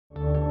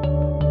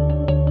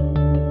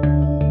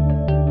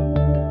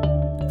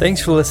Thanks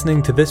for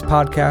listening to this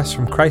podcast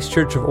from Christ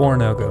Church of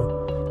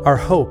Oronogo. Our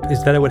hope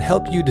is that it would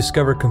help you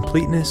discover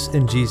completeness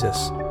in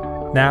Jesus.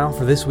 Now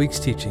for this week's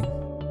teaching.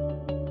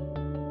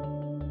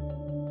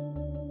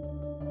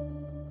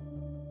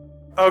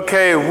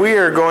 Okay, we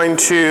are going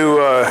to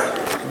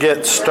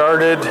get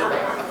started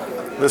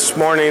this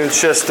morning.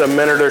 It's just a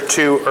minute or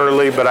two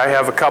early, but I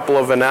have a couple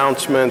of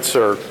announcements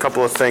or a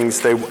couple of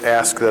things they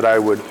ask that I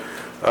would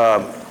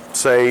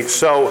say.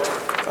 So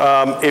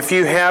if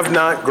you have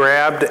not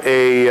grabbed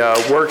a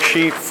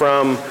worksheet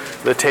from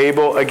the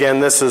table, again,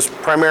 this is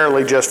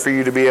primarily just for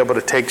you to be able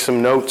to take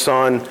some notes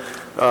on.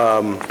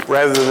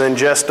 Rather than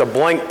just a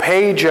blank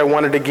page, I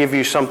wanted to give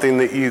you something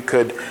that you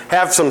could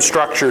have some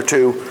structure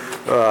to,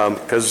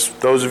 because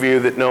those of you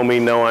that know me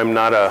know I'm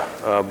not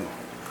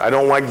I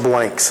don't like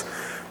blanks,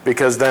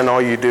 because then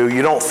all you do,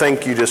 you don't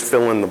think, you just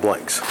fill in the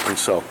blanks. And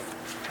so,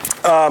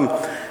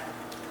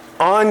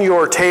 on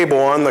your table,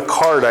 on the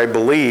card, I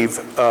believe,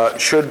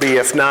 should be,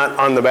 if not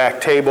on the back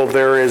table,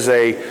 there is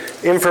a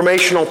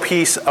informational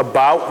piece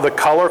about the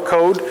color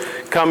code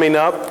coming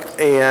up.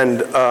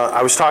 And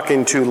I was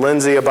talking to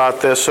Lindsay about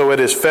this. So it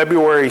is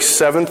February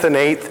 7th and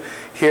 8th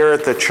here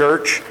at the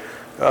church.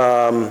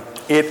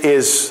 It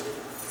is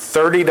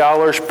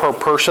 $30 per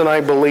person, I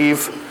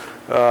believe.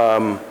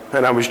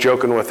 And I was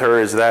joking with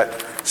her, is that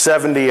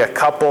 $70 a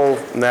couple,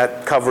 and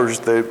that covers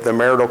the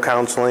marital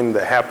counseling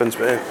that happens?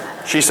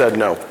 She said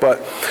no. But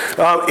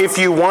if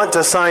you want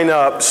to sign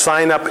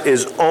up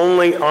is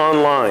only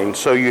online.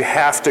 So you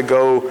have to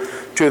go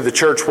to the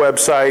church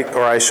website,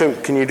 or I assume,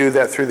 can you do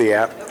that through the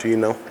app? Do you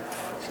know?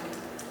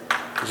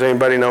 Does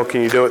anybody know?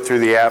 Can you do it through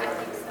the app?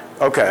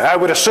 Okay, I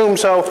would assume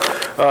so.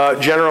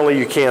 Generally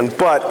you can.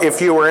 But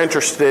if you were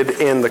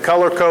interested in the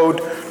color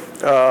code,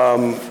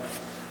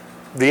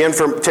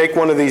 take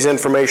one of these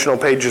informational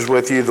pages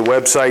with you. The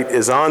website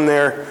is on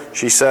there.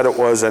 She said it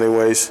was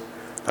anyways.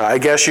 I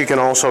guess you can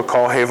also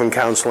call Haven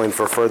Counseling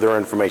for further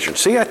information.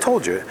 See, I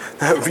told you.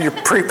 You're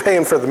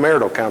prepaying for the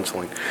marital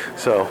counseling.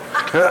 So,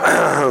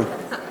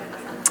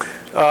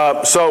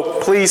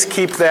 so please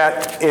keep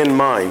that in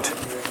mind.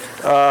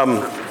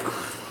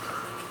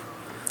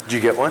 Did you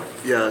get one?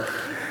 Yeah.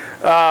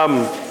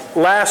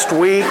 Last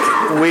week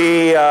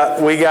we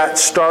got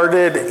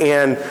started,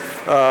 and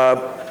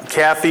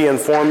Kathy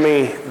informed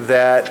me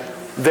that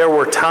there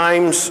were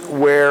times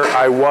where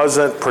I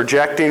wasn't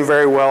projecting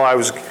very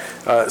well.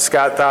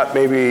 Scott thought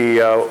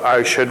maybe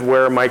I should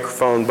wear a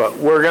microphone, but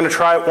we're going to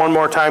try it one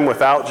more time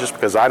without, just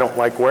because I don't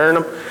like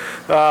wearing them.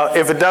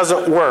 If it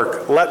doesn't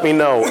work, let me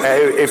know.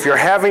 If you're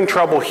having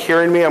trouble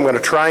hearing me, I'm going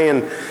to try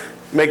and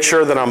make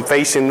sure that I'm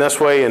facing this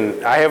way,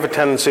 and I have a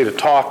tendency to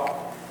talk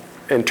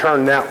and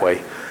turn that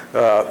way.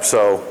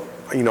 So,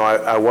 you know,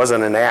 I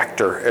wasn't an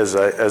actor as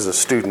a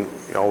student.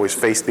 You always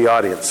face the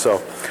audience.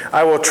 So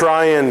I will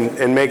try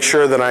and make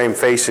sure that I am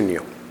facing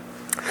you.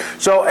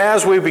 So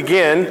as we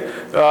begin,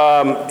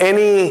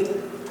 any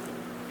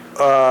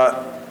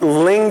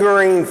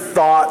lingering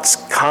thoughts,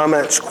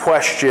 comments,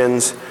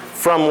 questions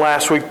from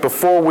last week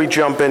before we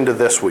jump into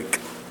this week?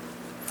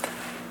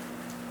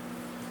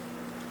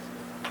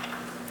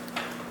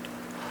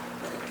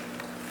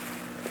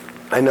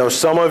 I know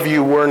some of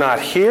you were not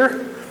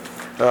here,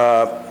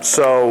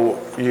 so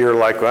you're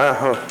like,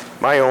 well,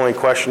 my only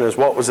question is,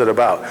 what was it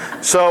about?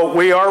 So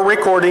we are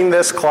recording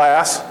this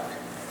class.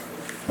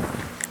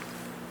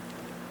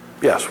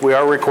 Yes, we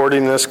are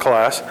recording this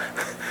class.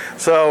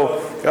 So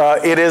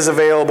it is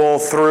available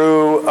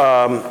through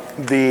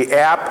the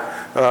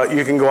app.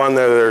 You can go on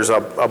there. There's a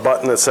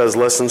button that says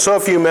listen. So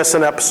if you miss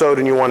an episode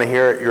and you want to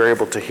hear it, you're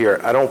able to hear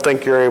it. I don't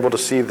think you're able to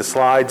see the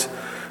slides,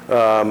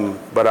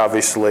 but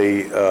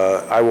obviously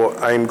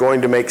I am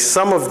going to make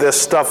some of this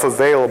stuff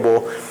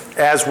available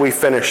as we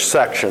finish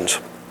sections.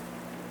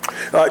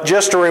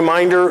 Just a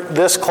reminder,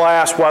 this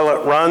class, while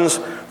it runs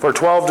for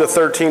 12 to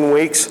 13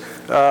 weeks,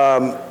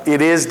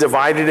 it is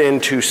divided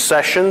into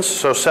sessions.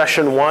 So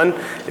session 1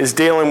 is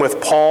dealing with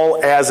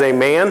Paul as a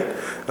man,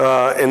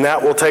 and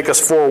that will take us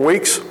 4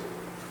 weeks.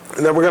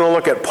 And then we're going to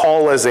look at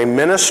Paul as a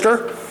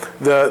minister,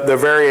 the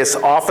various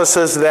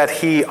offices that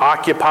he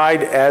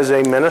occupied as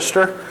a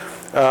minister.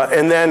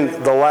 And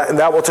then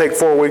that will take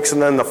 4 weeks,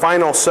 and then the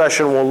final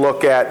session will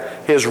look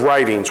at his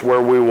writings,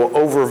 where we will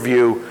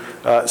overview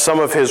some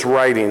of his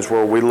writings,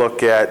 where we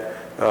look at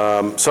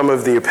some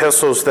of the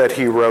epistles that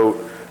he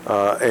wrote,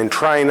 and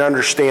try and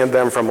understand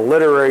them from a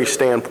literary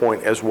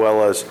standpoint, as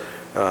well as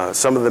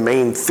some of the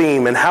main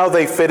theme and how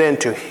they fit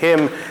into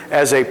him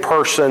as a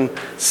person,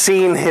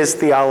 seeing his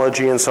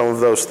theology and some of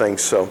those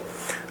things. So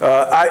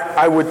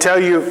I would tell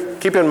you,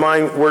 keep in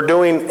mind, we're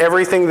doing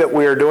everything that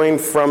we are doing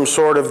from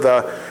sort of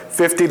the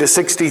 50 to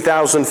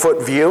 60,000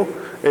 foot view.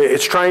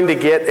 It's trying to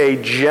get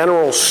a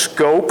general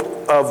scope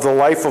of the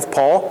life of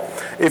Paul.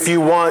 If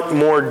you want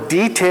more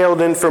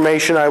detailed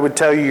information, I would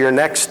tell you your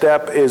next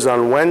step is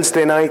on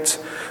Wednesday nights.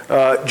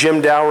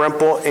 Jim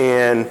Dalrymple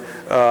and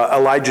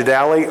Elijah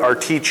Daly are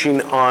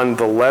teaching on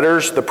the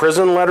letters, the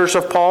prison letters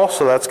of Paul.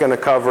 So that's going to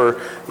cover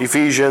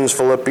Ephesians,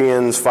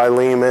 Philippians,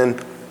 Philemon,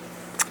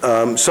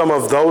 some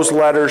of those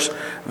letters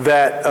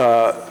that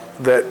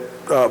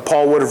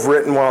Paul would have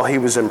written while he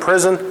was in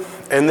prison.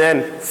 And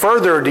then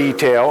further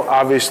detail,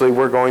 obviously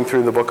we're going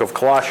through the book of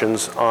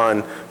Colossians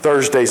on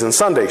Thursdays and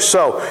Sundays.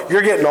 So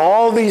you're getting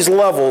all these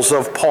levels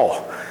of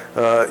Paul.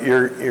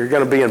 You're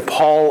going to be in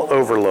Paul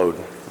overload.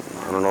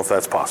 I don't know if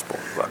that's possible.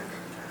 But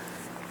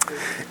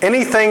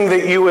anything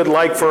that you would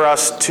like for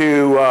us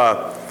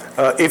to,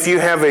 if you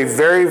have a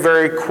very,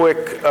 very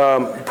quick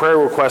prayer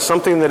request,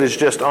 something that is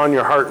just on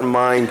your heart and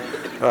mind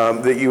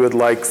that you would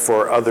like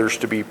for others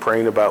to be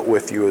praying about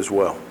with you as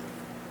well.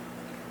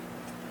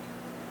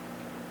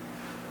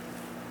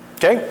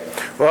 Okay,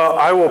 well,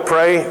 I will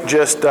pray,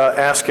 just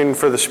asking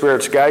for the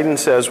Spirit's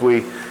guidance as we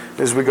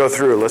go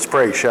through. Let's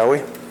pray, shall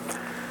we?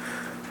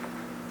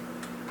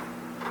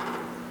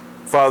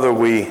 Father,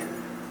 we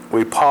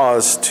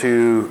pause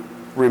to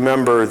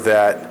remember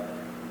that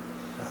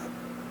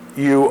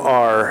you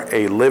are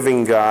a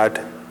living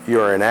God,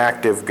 you're an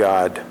active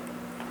God,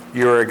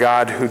 you're a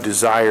God who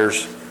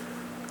desires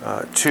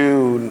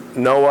to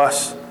know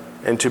us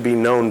and to be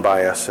known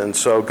by us. And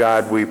so,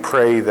 God, we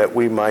pray that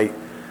we might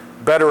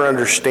better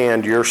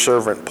understand your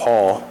servant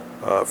Paul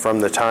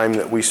from the time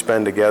that we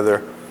spend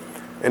together.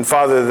 And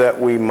Father,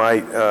 that we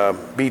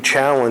might be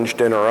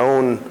challenged in our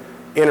own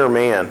inner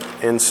man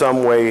in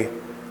some way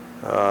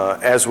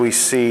as we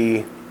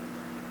see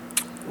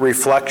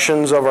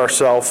reflections of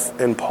ourselves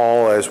in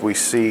Paul, as we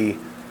see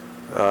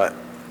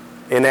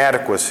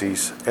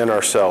inadequacies in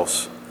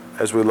ourselves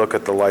as we look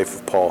at the life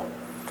of Paul.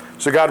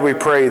 So God, we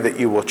pray that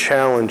you will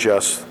challenge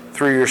us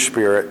through your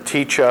Spirit,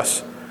 teach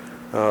us,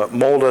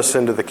 mold us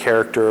into the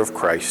character of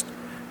Christ.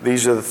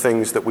 These are the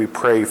things that we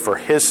pray for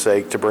his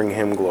sake to bring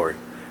him glory.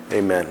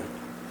 Amen.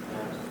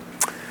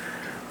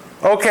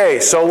 Okay,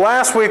 so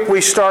last week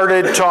we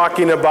started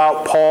talking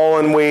about Paul,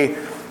 and we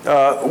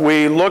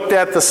looked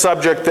at the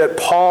subject that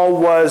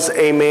Paul was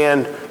a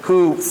man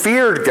who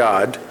feared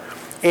God.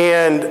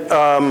 And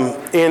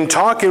in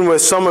talking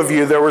with some of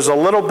you, there was a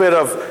little bit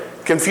of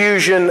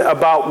confusion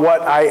about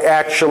what I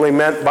actually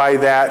meant by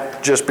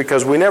that, just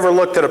because we never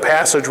looked at a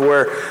passage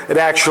where it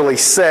actually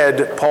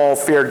said Paul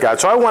feared God.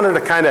 So I wanted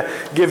to kind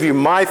of give you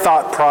my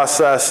thought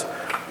process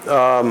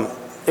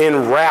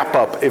in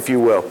wrap-up, if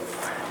you will.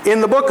 In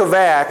the book of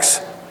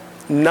Acts,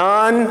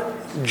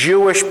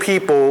 non-Jewish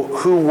people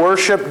who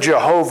worship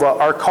Jehovah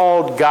are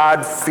called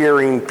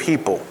God-fearing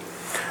people.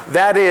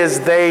 That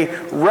is, they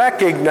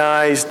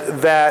recognized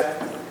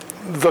that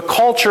the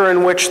culture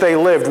in which they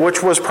lived,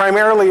 which was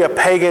primarily a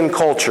pagan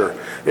culture,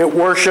 it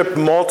worshipped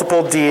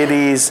multiple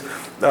deities,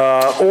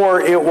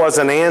 or it was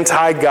an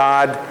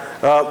anti-God,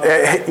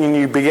 and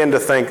you begin to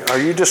think, are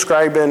you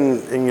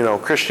describing,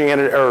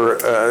 Christianity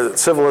or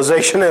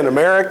civilization in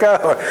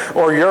America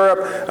or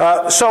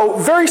Europe? So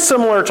very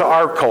similar to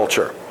our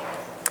culture.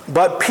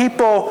 But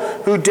people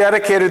who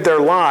dedicated their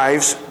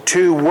lives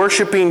to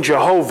worshiping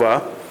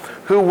Jehovah,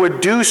 who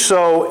would do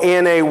so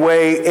in a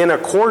way in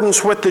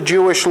accordance with the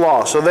Jewish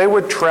law. So they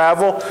would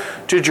travel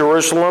to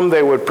Jerusalem,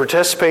 they would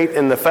participate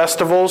in the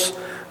festivals,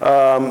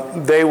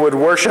 they would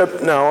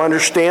worship. Now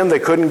understand, they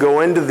couldn't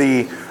go into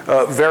the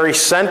very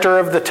center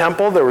of the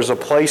temple. There was a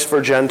place for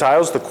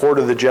Gentiles, the court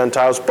of the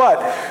Gentiles.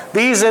 But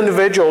these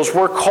individuals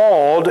were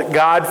called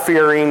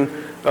God-fearing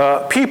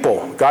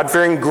people,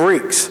 God-fearing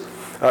Greeks.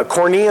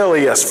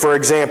 Cornelius, for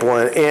example,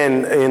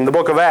 in the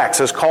book of Acts,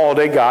 is called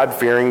a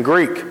God-fearing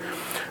Greek.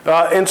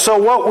 And so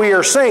what we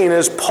are saying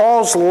is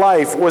Paul's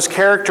life was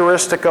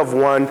characteristic of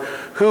one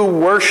who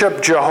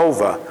worshiped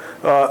Jehovah,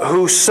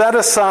 who set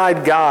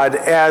aside God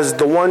as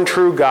the one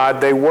true God.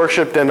 They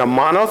worshiped in a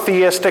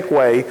monotheistic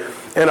way,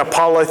 in a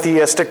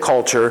polytheistic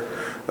culture,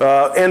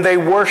 and they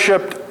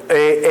worshiped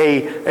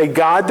a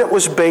God that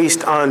was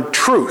based on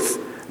truth,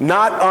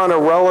 not on a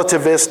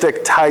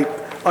relativistic type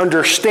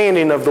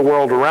understanding of the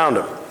world around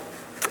him.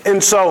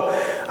 And so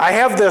I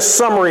have this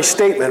summary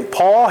statement.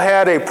 Paul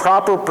had a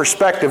proper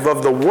perspective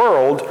of the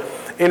world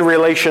in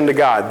relation to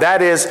God.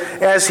 That is,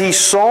 as he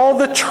saw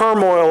the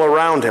turmoil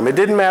around him, it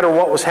didn't matter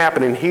what was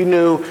happening, he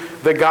knew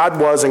that God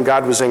was and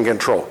God was in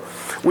control.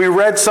 We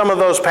read some of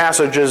those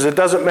passages. It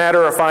doesn't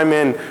matter if I'm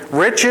in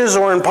riches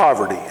or in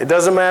poverty. It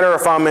doesn't matter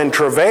if I'm in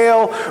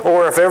travail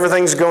or if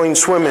everything's going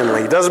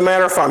swimmingly. It doesn't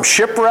matter if I'm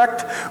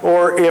shipwrecked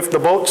or if the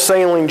boat's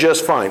sailing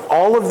just fine.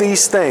 All of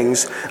these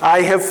things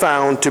I have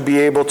found to be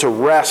able to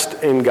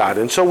rest in God.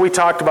 And so we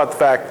talked about the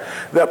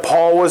fact that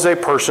Paul was a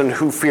person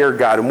who feared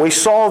God. And we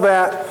saw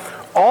that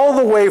all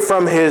the way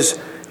from his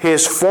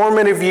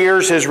formative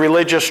years, his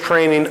religious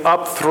training,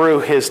 up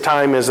through his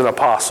time as an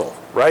apostle,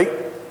 right?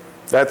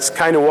 That's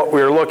kind of what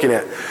we're looking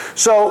at.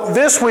 So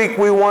this week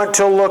we want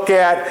to look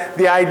at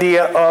the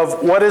idea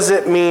of what does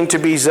it mean to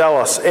be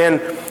zealous. And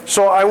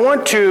so I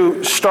want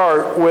to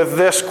start with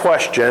this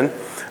question.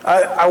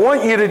 I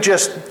want you to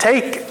just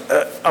take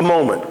a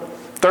moment,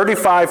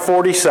 35,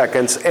 40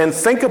 seconds, and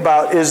think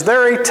about, is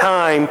there a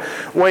time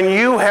when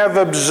you have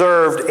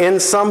observed in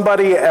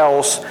somebody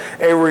else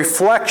a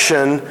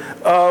reflection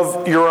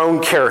of your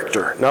own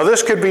character? Now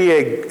this could be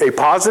a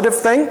positive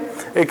thing.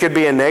 It could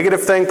be a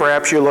negative thing.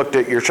 Perhaps you looked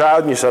at your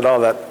child and you said, oh,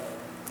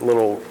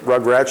 little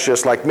rugrats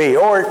just like me,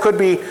 or it could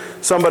be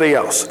somebody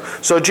else.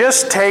 So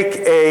just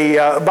take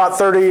about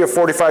 30 or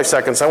 45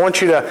 seconds. I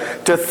want you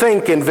to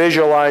think and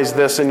visualize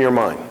this in your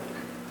mind.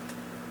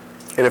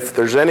 And if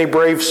there's any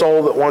brave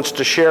soul that wants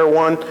to share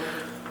one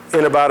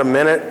in about a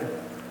minute,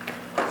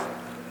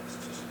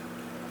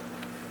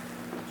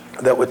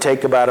 that would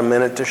take about a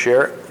minute to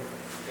share it.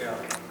 Yeah.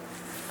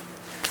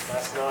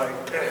 Last night,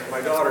 my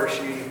daughter,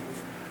 she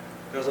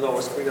doesn't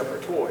always clean up her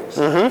toys.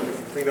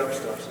 Clean up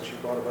stuff, so she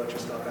brought a bunch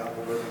of stuff out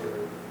in the living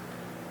room.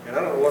 And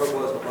I don't know what it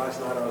was, but last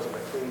night I was in a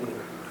cleaning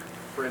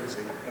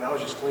frenzy, and I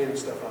was just cleaning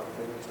stuff up.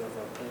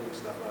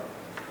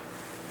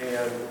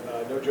 And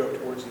no joke,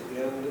 towards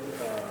the end,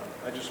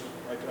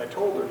 I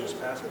told her just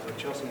passing, I was like,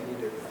 Chelsea, you need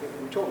to,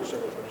 we told her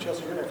several times,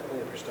 Chelsea, you're going to have to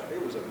clean up your stuff.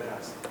 It was a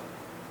mess.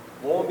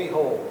 Lo and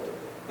behold,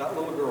 that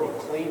little girl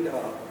cleaned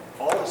up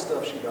all the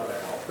stuff she got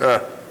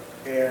out.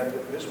 And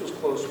this was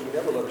close, we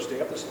never let her stay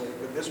up to sleep,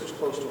 but this was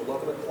close to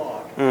 11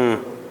 o'clock.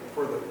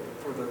 For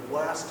the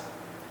last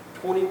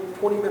 20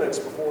 minutes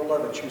before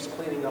 11, she was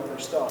cleaning up her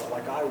stuff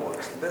like I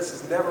was. This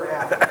has never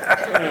happened.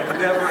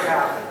 Never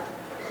happened.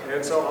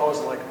 And so I was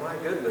like, my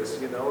goodness,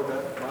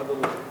 that my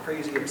little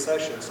crazy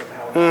obsession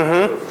somehow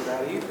for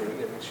that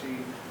evening. And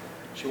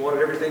she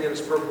wanted everything in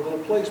its perfect little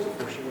place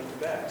before she went to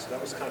bed. So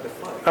that was kind of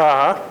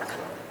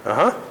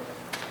funny.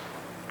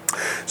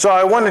 So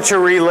I wanted to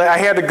relay, I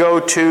had to go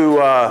to,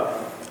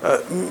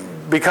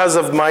 because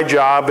of my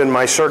job and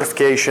my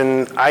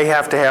certification, I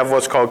have to have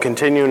what's called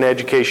continuing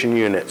education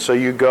unit. So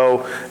you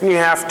go and you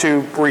have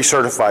to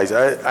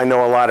recertify. I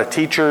know a lot of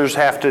teachers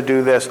have to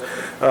do this.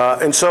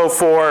 And so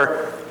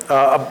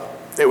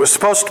it was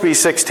supposed to be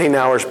 16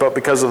 hours, but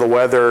because of the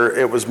weather,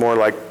 it was more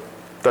like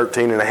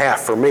 13 and a half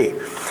for me.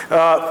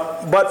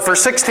 But for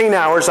 16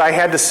 hours, I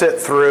had to sit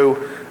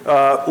through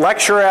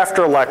lecture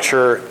after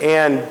lecture,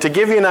 and to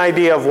give you an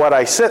idea of what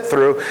I sit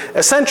through,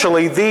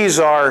 essentially these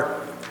are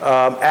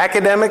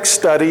academic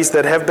studies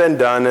that have been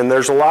done, and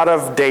there's a lot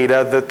of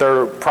data that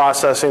they're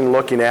processing,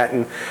 looking at,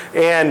 and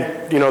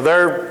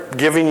they're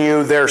giving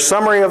you their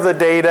summary of the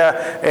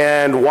data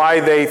and why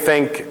they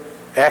think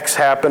X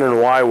happened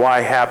and why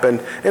Y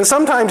happened, and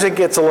sometimes it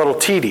gets a little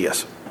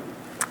tedious.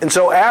 And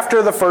so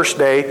after the first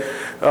day,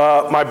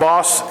 my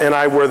boss and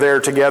I were there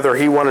together.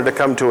 He wanted to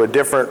come to a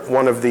different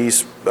one of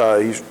these.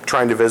 He's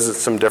trying to visit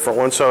some different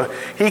ones. So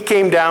he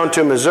came down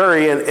to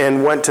Missouri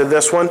and went to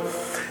this one.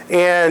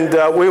 And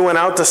we went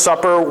out to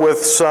supper with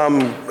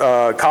some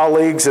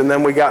colleagues, and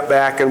then we got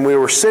back and we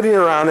were sitting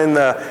around in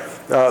the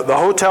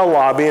hotel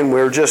lobby, and we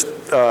were just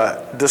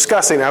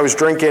discussing. I was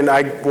drinking.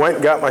 I went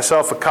and got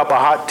myself a cup of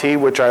hot tea,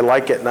 which I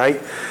like at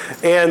night.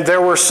 And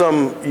there were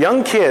some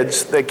young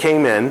kids that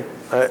came in.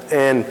 I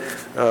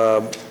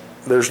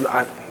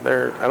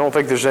don't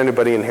think there's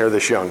anybody in here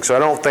this young, so I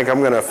don't think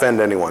I'm going to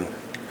offend anyone.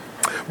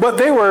 But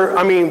they were,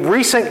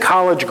 recent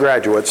college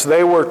graduates.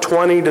 They were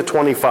 20 to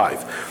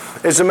 25.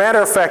 As a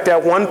matter of fact,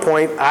 at one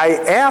point, I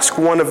asked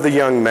one of the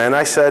young men,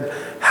 I said,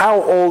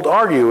 how old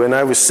are you? And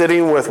I was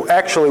sitting with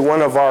actually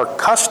one of our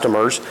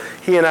customers.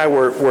 He and I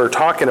were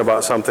talking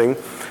about something.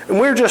 And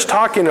we were just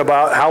talking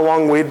about how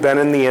long we'd been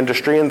in the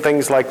industry and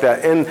things like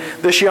that. And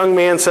this young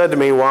man said to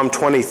me, well, I'm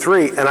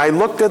 23. And I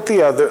looked at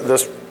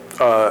this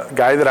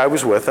guy that I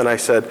was with, and I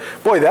said,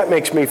 boy, that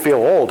makes me feel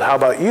old. How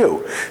about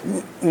you?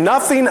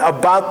 Nothing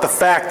about the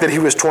fact that he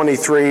was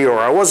 23, or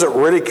I wasn't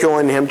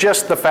ridiculing him,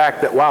 just the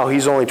fact that, wow,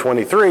 he's only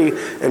 23,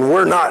 and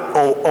we're not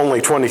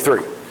only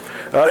 23.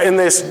 And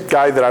this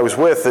guy that I was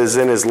with is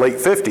in his late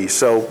 50s.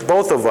 So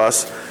both of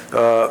us,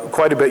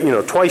 quite a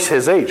bit, twice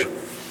his age.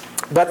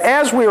 But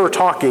as we were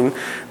talking,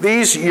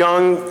 these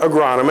young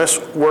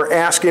agronomists were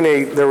asking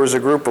there was a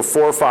group of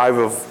 4 or 5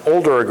 of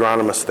older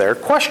agronomists there,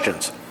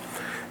 questions.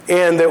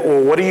 And that,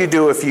 well, what do you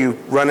do if you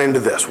run into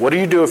this? What do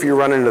you do if you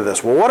run into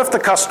this? Well, what if the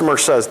customer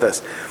says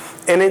this?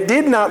 And it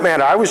did not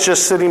matter. I was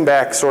just sitting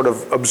back sort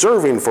of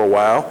observing for a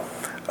while.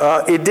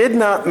 It did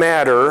not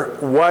matter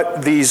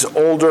what these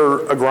older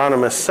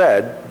agronomists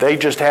said. They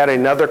just had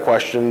another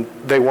question.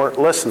 They weren't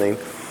listening.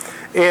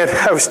 And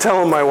I was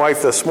telling my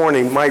wife this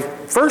morning, my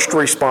first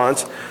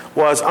response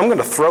was, I'm going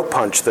to throat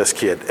punch this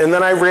kid. And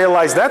then I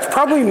realized that's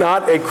probably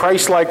not a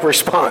Christ-like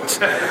response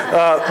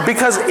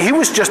because he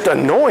was just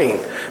annoying,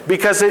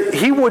 because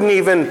he wouldn't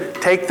even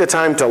take the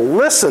time to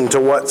listen to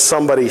what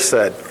somebody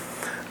said.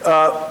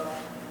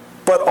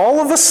 But all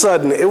of a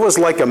sudden, it was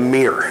like a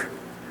mirror,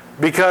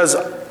 because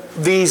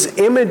these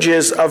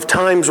images of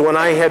times when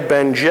I had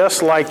been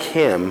just like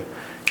him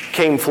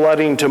came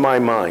flooding to my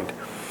mind.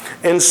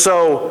 And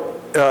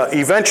so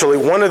eventually,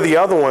 one of the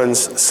other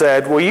ones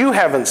said, well, you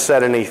haven't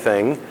said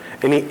anything.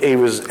 And he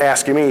was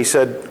asking me, he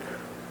said,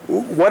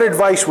 what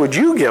advice would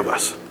you give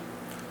us?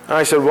 And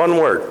I said, one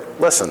word,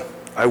 listen.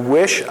 I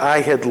wish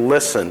I had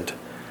listened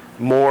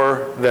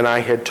more than I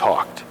had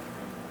talked.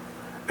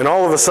 And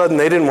all of a sudden,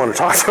 they didn't want to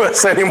talk to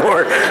us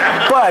anymore.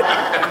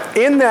 But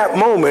in that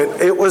moment,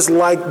 it was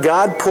like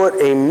God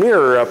put a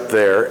mirror up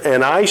there,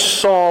 and I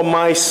saw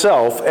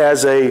myself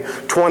as a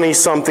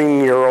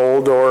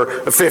 20-something-year-old or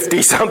a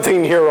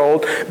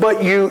 50-something-year-old.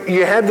 But you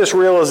had this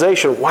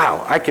realization,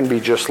 wow, I can be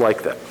just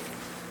like that.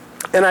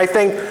 And I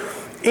think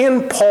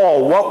in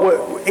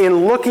Paul,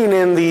 in looking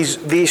in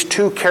these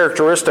two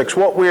characteristics,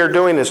 what we are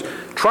doing is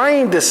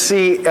trying to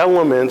see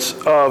elements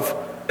of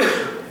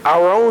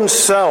our own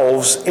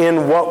selves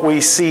in what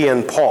we see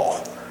in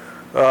Paul.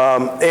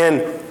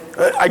 And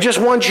I just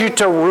want you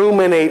to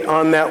ruminate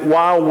on that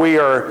while we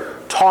are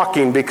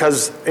talking,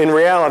 because in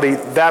reality,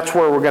 that's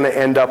where we're going to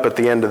end up at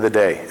the end of the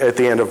day. Not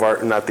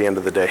the end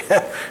of the day.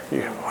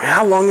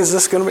 How long is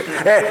this going to be?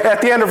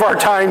 At the end of our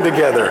time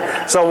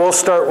together. So we'll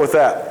start with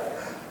that.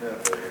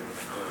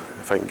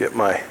 If I can get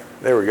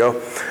there we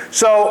go.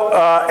 So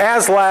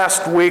as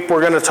last week,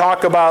 we're going to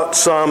talk about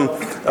some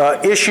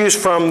issues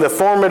from the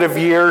formative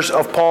years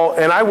of Paul.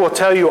 And I will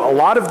tell you, a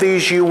lot of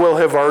these you will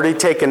have already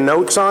taken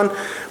notes on,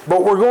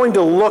 but we're going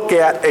to look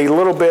at a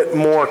little bit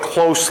more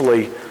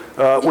closely.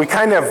 We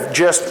kind of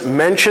just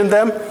mentioned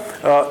them.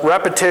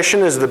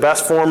 Repetition is the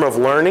best form of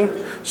learning.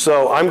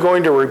 So I'm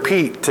going to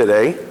repeat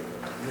today.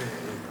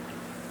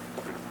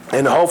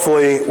 And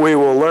hopefully we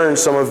will learn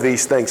some of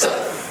these things.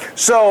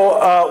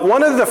 So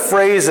one of the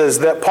phrases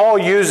that Paul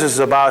uses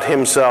about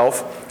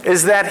himself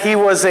is that he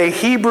was a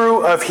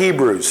Hebrew of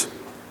Hebrews.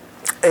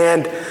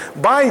 And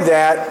by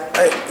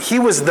that, he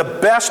was the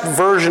best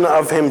version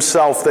of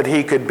himself that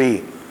he could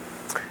be.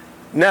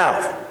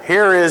 Now,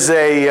 here is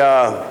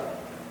a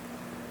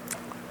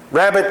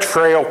rabbit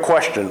trail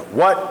question.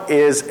 What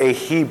is a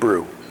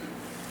Hebrew?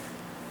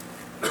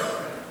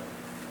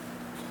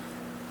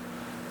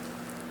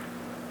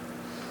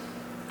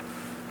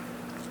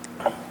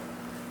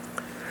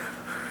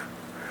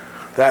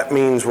 That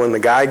means when the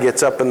guy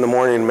gets up in the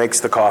morning and makes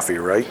the coffee,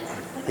 right?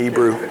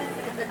 Hebrew.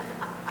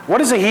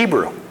 What is a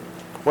Hebrew?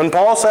 When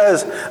Paul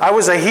says, I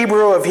was a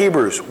Hebrew of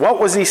Hebrews, what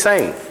was he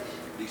saying?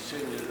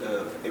 Descendant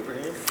of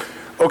Abraham.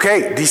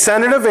 Okay,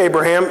 descendant of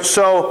Abraham.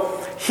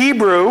 So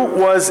Hebrew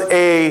was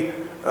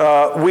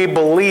we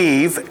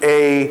believe,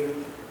 a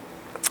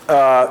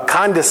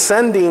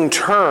condescending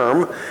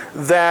term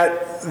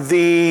that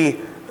the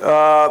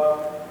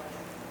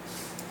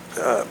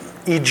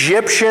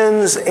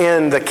Egyptians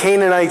and the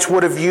Canaanites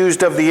would have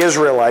used of the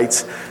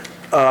Israelites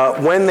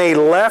when they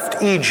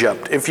left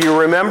Egypt. If you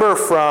remember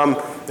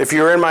if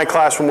you were in my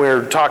class when we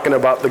were talking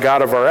about the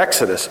God of our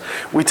Exodus,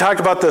 we talked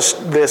about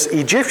this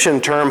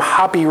Egyptian term,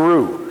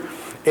 hapiru.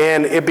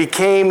 And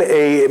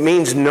it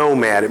means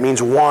nomad, it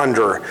means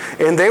wanderer.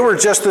 And they were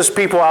just this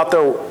people out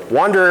there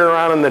wandering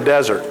around in the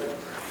desert.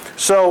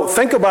 So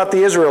think about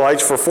the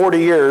Israelites for 40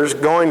 years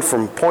going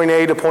from point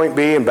A to point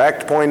B and back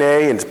to point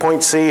A and to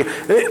point C,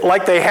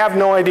 like they have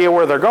no idea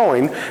where they're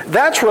going.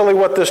 That's really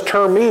what this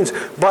term means.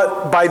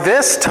 But by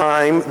this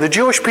time, the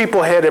Jewish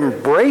people had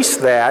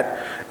embraced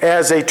that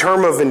as a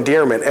term of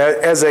endearment,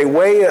 as a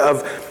way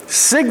of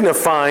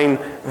signifying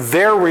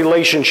their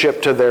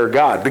relationship to their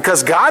God,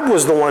 because God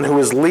was the one who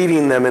was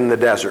leading them in the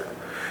desert.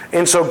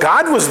 And so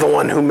God was the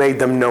one who made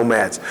them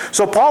nomads.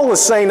 So Paul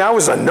was saying, I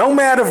was a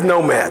nomad of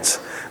nomads.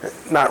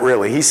 Not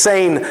really. He's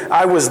saying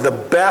I was the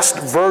best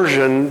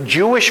version,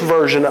 Jewish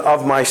version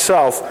of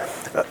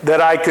myself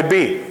that I could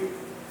be.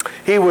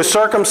 He was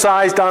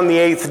circumcised on the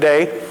 8th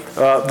day.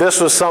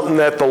 This was something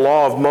that the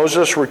law of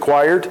Moses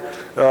required.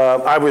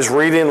 I was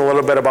reading a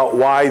little bit about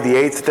why the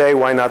 8th day,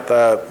 why not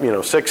the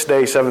 6th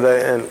day, 7th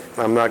day, and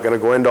I'm not going to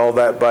go into all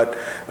that, but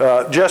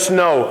just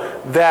know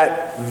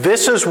that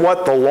this is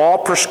what the law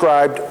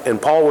prescribed,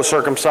 and Paul was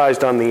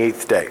circumcised on the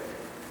 8th day.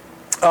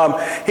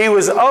 He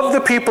was of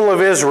the people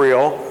of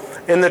Israel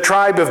in the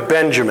tribe of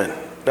Benjamin.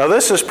 Now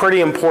this is pretty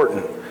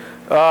important.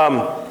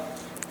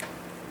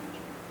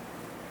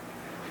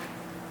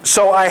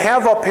 So I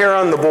have up here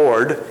on the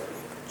board,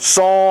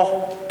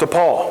 Saul to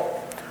Paul.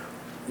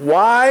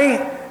 Why,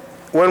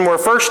 when we're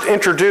first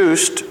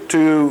introduced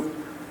to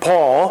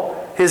Paul,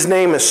 his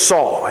name is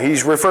Saul.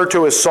 He's referred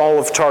to as Saul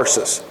of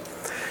Tarsus.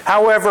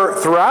 However,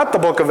 throughout the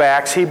book of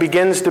Acts, he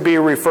begins to be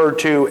referred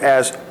to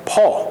as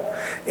Paul.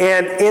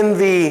 And in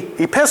the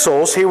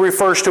epistles, he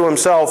refers to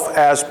himself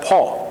as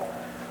Paul.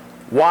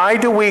 Why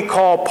do we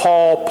call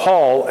Paul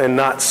Paul and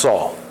not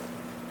Saul?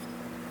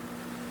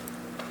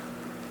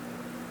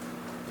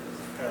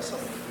 Has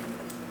something to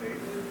do with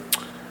David?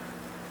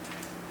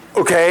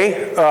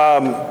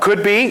 Okay,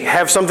 could be.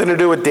 Have something to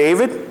do with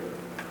David?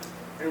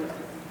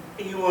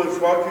 He was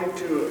walking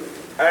to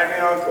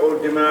Antioch or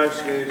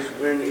Damascus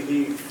when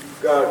he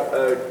got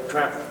a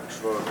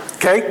transfer.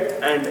 Okay.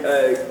 And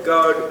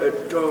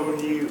God told him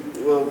he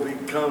will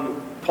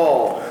become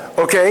Paul.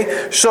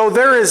 Okay, so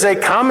there is a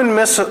common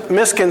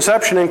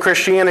misconception in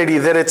Christianity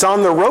that it's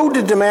on the road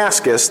to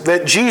Damascus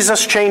that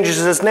Jesus changes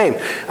his name.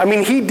 I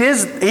mean, he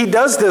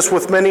does this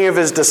with many of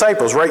his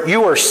disciples, right?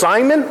 You are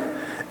Simon,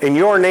 and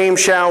your name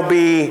shall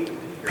be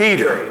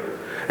Peter.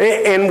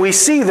 And we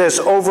see this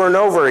over and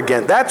over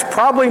again. That's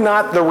probably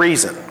not the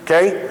reason,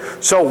 okay?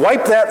 So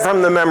wipe that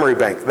from the memory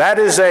bank. That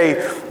is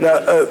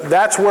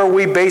that's where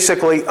we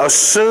basically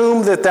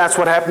assume that that's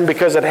what happened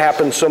because it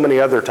happened so many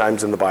other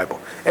times in the Bible.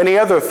 Any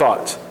other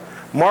thoughts?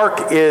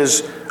 Mark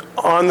is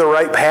on the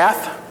right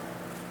path.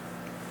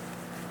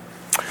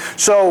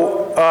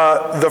 So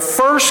the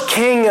first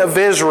king of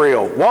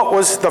Israel, what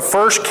was the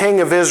first king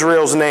of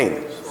Israel's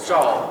name?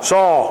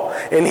 Saul.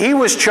 And he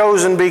was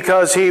chosen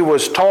because he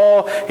was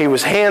tall, he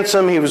was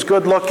handsome, he was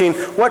good looking.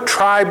 What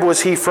tribe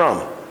was he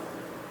from?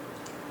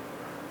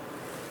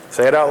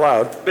 Say it out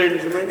loud.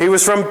 Benjamin. He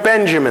was from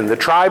Benjamin, the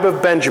tribe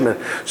of Benjamin.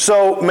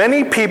 So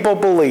many people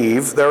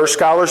believe, there are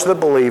scholars that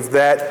believe,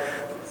 that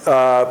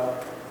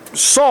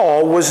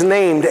Saul was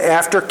named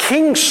after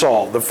King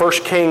Saul, the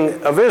first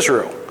king of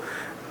Israel.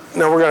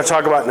 Now we're going to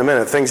talk about in a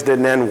minute, things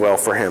didn't end well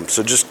for him.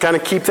 So just kind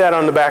of keep that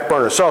on the back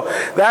burner. So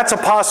that's a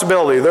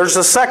possibility. There's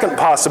a second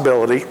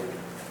possibility.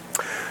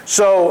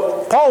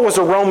 So Paul was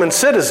a Roman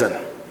citizen.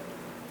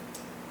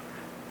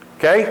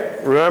 Okay?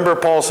 Remember,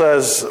 Paul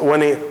says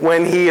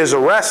when he is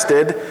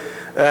arrested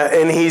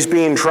and he's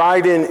being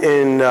tried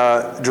in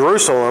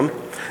Jerusalem,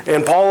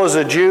 and Paul is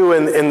a Jew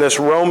and this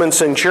Roman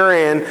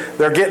centurion,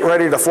 they're getting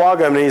ready to flog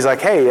him, and he's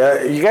like,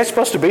 hey, you guys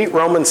supposed to beat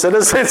Roman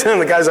citizens?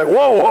 And the guy's like,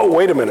 whoa,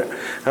 wait a minute.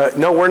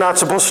 No, we're not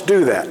supposed to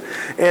do that.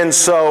 And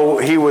so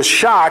he was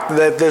shocked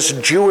that this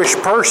Jewish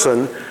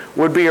person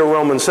would be a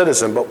Roman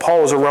citizen, but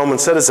Paul was a Roman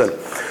citizen.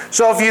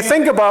 So if you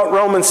think about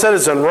Roman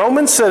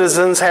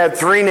citizens had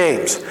three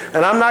names,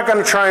 and I'm not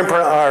going to try and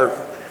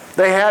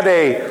they had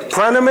a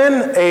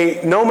prenomen,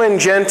 a nomen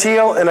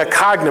gentile, and a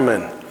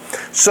cognomen.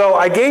 So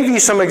I gave you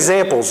some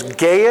examples: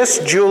 Gaius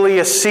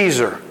Julius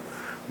Caesar,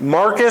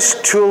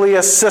 Marcus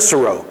Tullius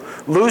Cicero,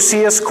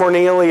 Lucius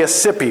Cornelius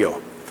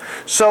Scipio.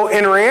 So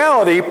in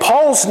reality,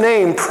 Paul's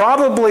name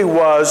probably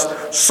was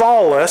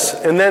Saulus,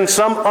 and then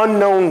some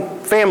unknown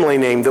family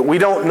name that we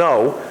don't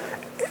know,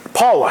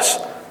 Paulus.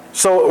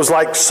 So it was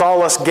like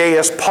Saulus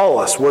Gaius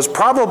Paulus was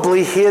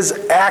probably his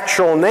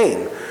actual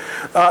name.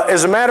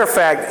 As a matter of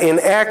fact, in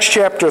Acts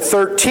chapter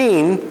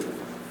 13,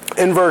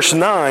 in verse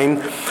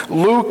 9,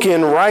 Luke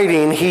in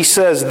writing, he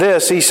says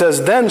this, he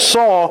says, then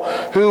Saul,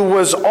 who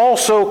was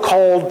also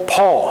called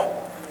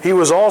Paul. He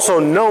was also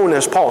known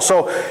as Paul.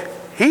 So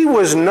he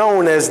was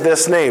known as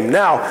this name.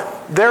 Now,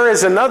 there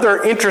is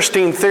another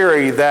interesting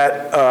theory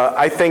that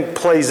I think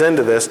plays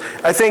into this.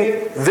 I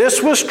think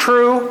this was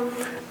true,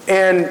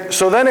 and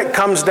so then it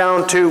comes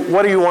down to,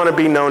 what do you want to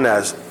be known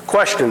as?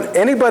 Question,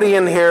 anybody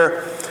in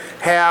here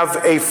have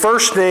a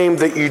first name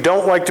that you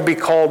don't like to be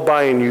called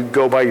by and you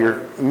go by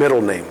your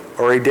middle name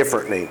or a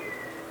different name?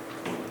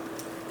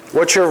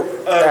 What's your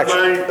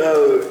Mine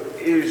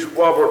is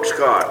Robert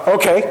Scott.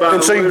 Okay, But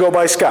and so you go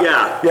by Scott.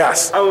 Yeah.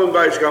 Yes. I went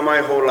by Scott my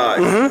whole life.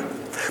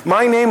 Mm-hmm.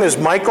 My name is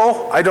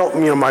Michael.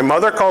 My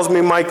mother calls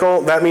me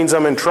Michael. That means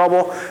I'm in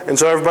trouble. And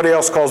so everybody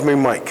else calls me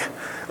Mike.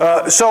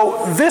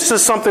 So this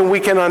is something we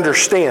can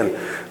understand.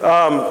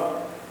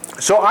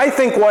 So I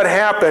think what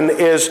happened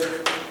is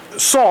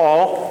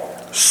Saul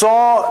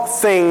saw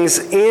things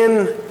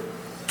in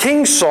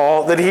King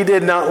Saul that he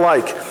did not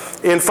like.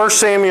 In 1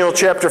 Samuel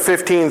chapter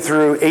 15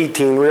 through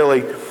 18,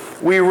 really,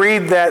 we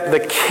read that the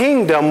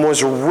kingdom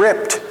was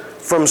ripped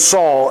from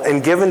Saul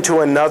and given to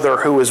another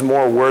who is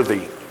more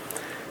worthy.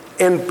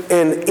 And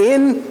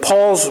in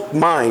Paul's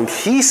mind,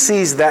 he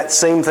sees that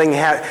same thing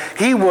happen.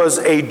 He was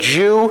a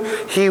Jew,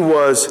 he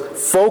was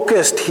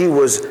focused, he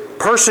was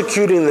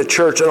persecuting the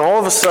church, and all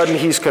of a sudden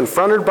he's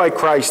confronted by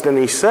Christ and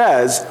he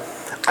says,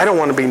 I don't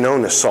want to be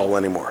known as Saul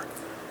anymore,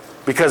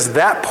 because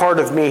that part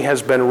of me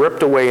has been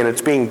ripped away and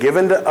it's being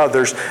given to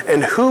others.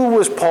 And who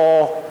was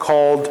Paul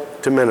called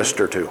to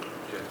minister to?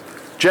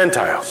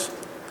 Gentiles.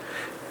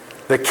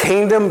 The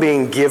kingdom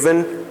being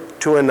given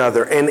to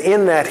another. And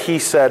in that he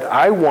said,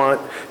 I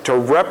want to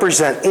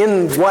represent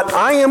in what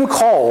I am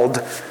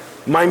called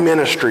my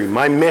ministry,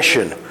 my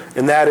mission,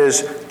 and that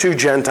is to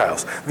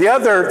Gentiles. The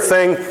other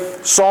thing,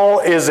 Saul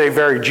is a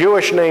very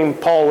Jewish name,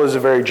 Paul is a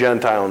very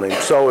Gentile name.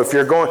 So if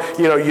you're going,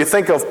 you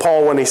think of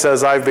Paul when he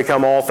says, I've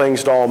become all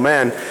things to all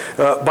men,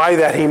 by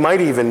that he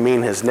might even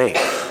mean his name.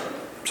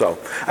 So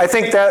I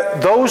think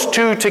that those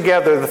two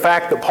together, the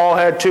fact that Paul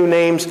had two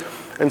names,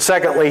 and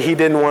secondly, he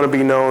didn't want to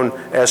be known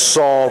as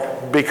Saul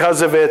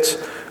because of its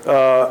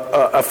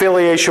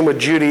affiliation with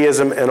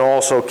Judaism and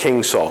also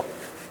King Saul.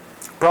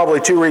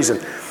 Probably two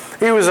reasons.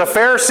 He was a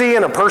Pharisee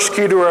and a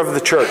persecutor of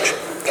the church.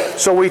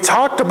 So we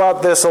talked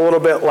about this a little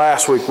bit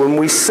last week. When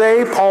we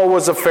say Paul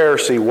was a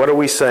Pharisee, what are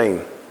we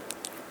saying?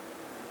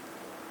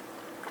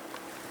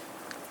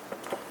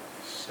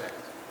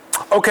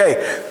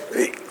 Okay,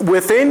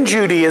 within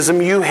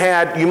Judaism you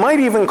might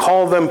even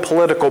call them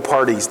political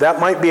parties. That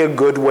might be a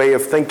good way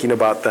of thinking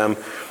about them.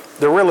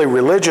 They're really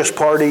religious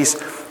parties,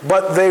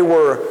 but they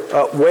were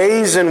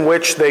ways in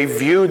which they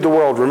viewed the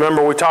world.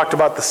 Remember, we talked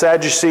about the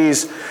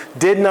Sadducees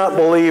did not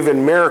believe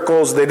in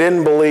miracles. They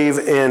didn't believe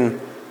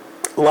in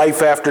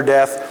life after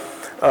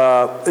death.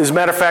 As a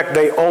matter of fact,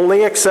 they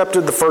only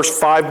accepted the first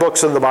 5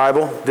 books of the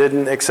Bible,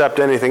 didn't accept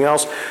anything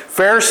else.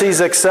 Pharisees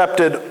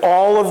accepted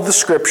all of the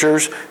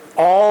scriptures,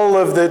 all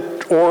of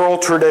the oral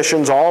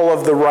traditions, all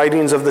of the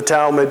writings of the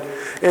Talmud.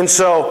 And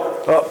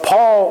so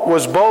Paul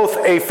was both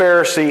a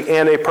Pharisee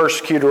and a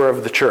persecutor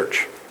of the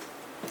church.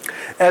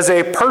 As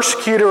a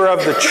persecutor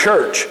of the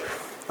church,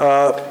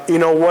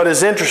 what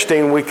is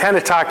interesting, we kind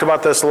of talked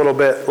about this a little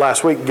bit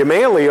last week.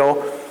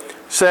 Gamaliel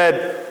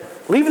said,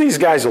 leave these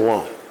guys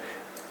alone.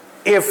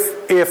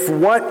 if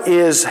what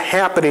is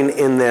happening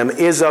in them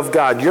is of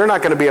God, you're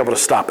not going to be able to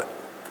stop it.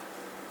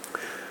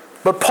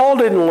 But Paul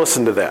didn't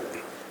listen to that.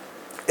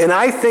 And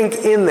I think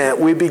in that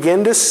we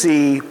begin to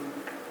see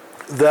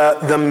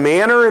the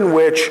manner in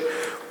which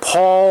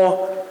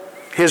Paul,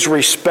 his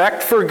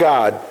respect for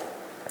God,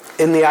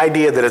 and the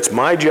idea that it's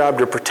my job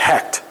to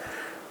protect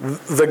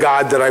the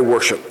God that I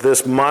worship,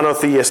 this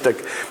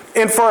monotheistic.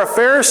 And for a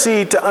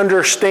Pharisee to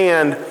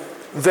understand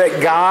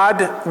that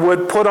God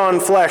would put on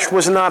flesh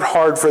was not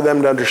hard for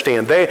them to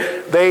understand.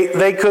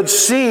 They could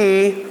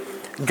see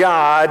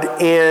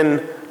God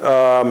in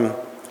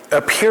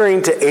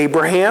appearing to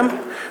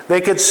Abraham.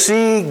 They could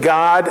see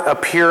God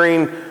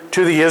appearing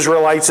to the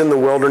Israelites in the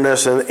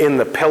wilderness and in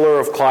the pillar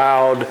of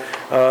cloud.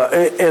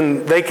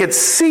 And they could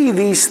see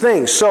these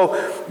things. So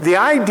the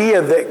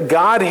idea that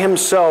God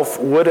himself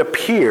would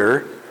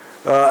appear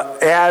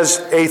as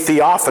a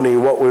theophany,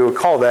 what we would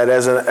call that,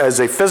 as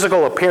a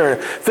physical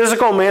appearance,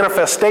 physical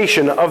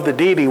manifestation of the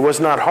deity was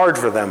not hard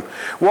for them.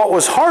 What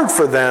was hard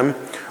for them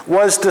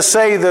was to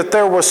say that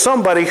there was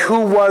somebody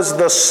who was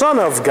the Son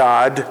of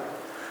God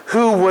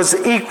who was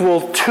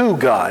equal to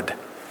God.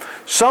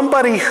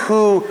 Somebody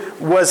who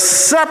was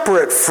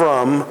separate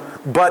from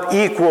but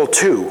equal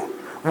to,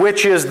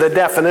 which is the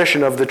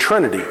definition of the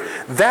Trinity.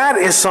 That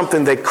is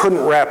something they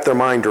couldn't wrap their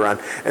mind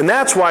around. And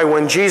that's why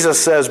when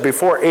Jesus says,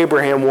 before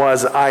Abraham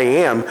was, I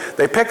am,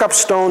 they pick up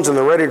stones and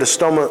they're ready to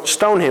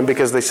stone him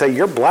because they say,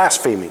 you're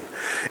blaspheming.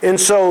 And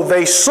so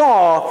they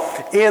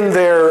saw in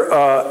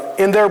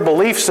their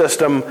belief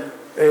system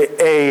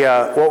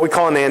what we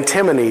call an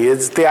antinomy.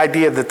 It's the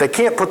idea that they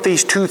can't put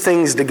these two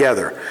things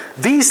together.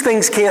 These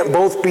things can't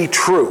both be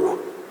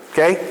true.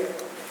 Okay?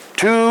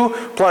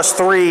 2 plus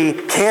 3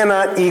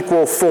 cannot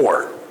equal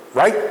 4,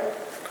 right?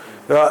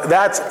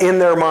 That's in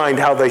their mind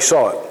how they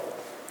saw it.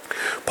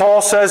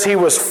 Paul says he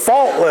was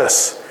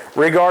faultless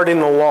regarding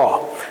the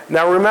law.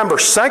 Now remember,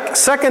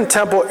 Second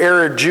Temple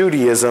era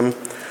Judaism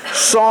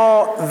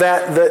saw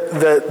that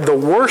the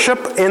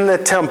worship in the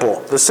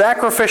temple, the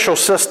sacrificial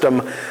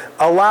system,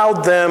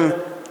 allowed them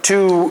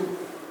to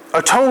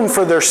atone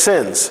for their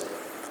sins.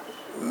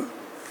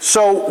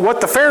 So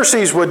what the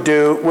Pharisees would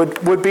do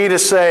would be to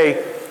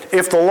say,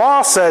 if the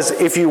law says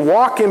if you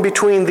walk in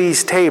between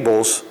these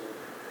tables,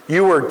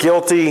 you are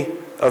guilty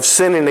of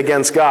sinning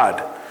against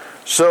God.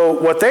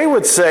 So what they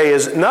would say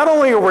is, not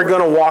only are we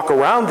going to walk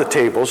around the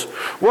tables,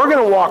 we're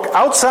going to walk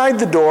outside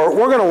the door,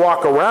 we're going to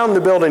walk around the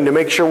building to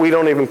make sure we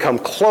don't even come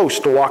close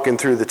to walking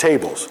through the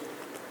tables.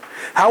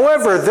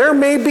 However, there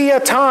may be a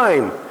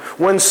time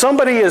when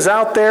somebody is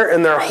out there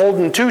and they're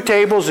holding 2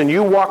 tables and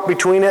you walk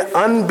between it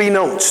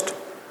unbeknownst.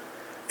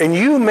 And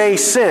you may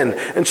sin.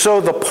 And so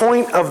the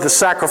point of the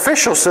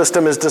sacrificial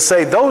system is to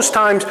say those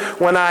times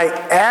when I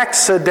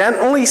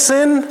accidentally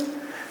sin,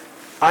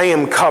 I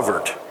am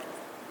covered.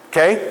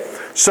 Okay?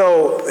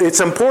 So it's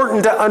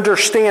important to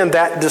understand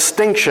that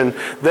distinction,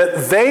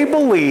 that they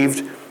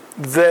believed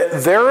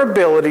that their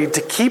ability to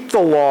keep the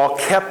law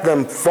kept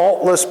them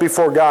faultless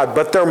before God.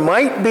 But there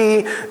might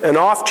be an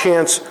off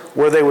chance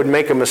where they would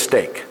make a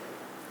mistake,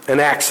 an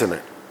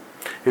accident.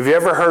 Have you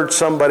ever heard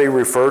somebody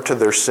refer to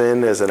their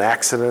sin as an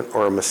accident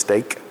or a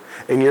mistake?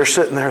 And you're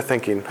sitting there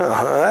thinking,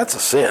 that's a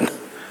sin.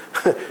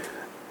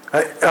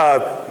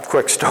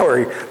 Quick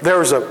story. There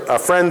was a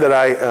friend that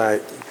I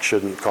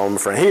shouldn't call him a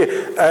friend.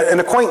 An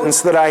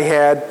acquaintance that I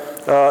had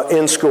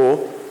in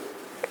school,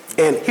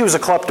 and he was a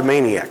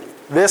kleptomaniac.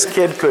 This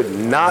kid could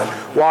not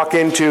walk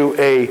into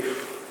a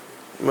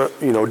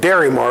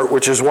Dairy Mart,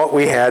 which is what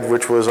we had,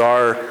 which was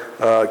our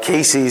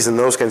Casey's and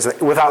those kinds of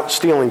things, without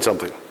stealing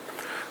something.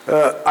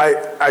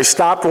 I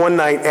stopped one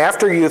night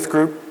after youth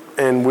group,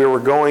 and we were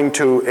going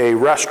to a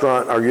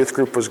restaurant. Our youth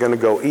group was going to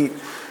go eat.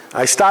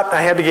 I stopped.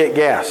 I had to get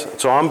gas.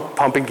 So I'm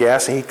pumping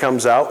gas, and he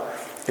comes out.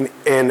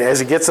 And as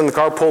he gets in the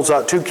car, pulls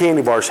out 2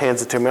 candy bars,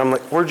 hands it to me. I'm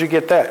like, where'd you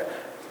get that?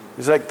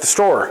 He's like, the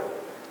store.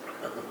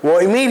 Well,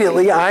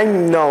 immediately I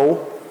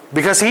know,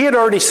 because he had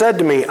already said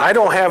to me, I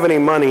don't have any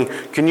money.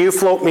 Can you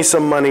float me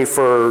some money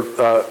for,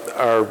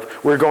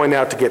 we're going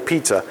out to get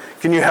pizza.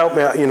 Can you help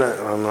me out?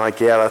 I'm like,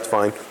 yeah, that's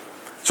fine.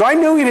 So I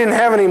knew he didn't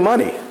have any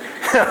money.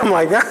 I'm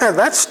like,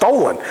 that's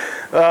stolen.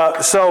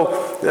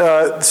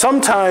 So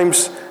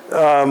sometimes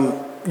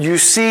you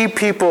see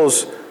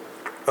people's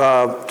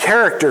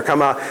character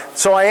come out.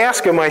 So I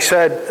asked him, I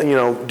said,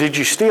 did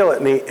you steal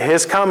it? And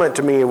his comment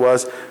to me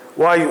was,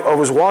 well, I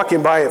was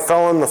walking by, it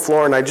fell on the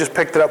floor, and I just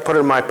picked it up, put it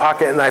in my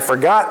pocket, and I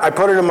forgot I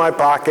put it in my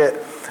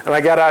pocket, and I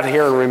got out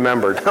here and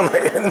remembered. I'm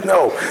like,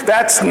 no,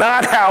 that's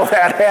not how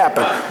that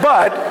happened.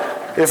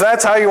 But if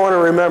that's how you want to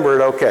remember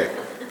it, okay.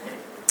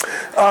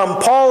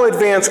 Paul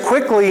advanced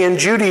quickly in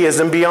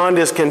Judaism beyond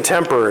his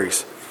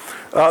contemporaries.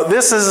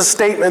 This is a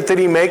statement that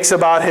he makes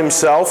about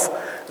himself,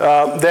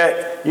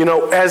 that,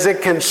 as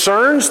it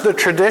concerns the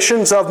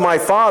traditions of my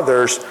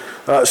fathers,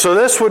 so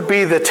this would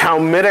be the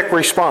Talmudic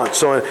response.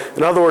 So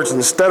in other words,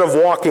 instead of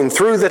walking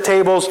through the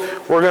tables,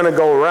 we're going to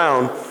go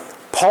around.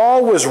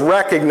 Paul was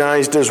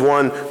recognized as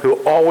one who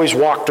always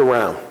walked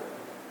around.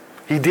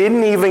 He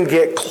didn't even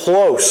get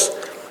close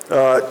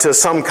to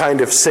some kind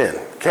of sin,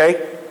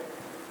 okay?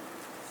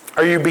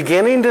 Are you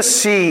beginning to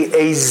see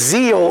a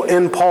zeal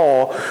in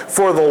Paul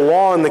for the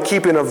law and the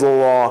keeping of the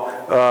law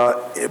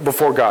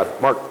before God?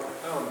 Mark?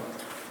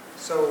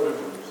 So,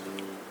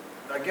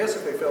 I guess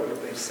if they felt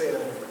that they sinned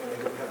and they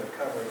didn't have a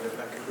covering,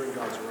 that could bring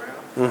God's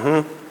wrath.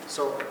 Mm-hmm.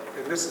 So,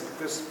 and this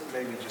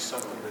may be just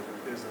something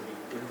that isn't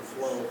in the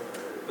flow,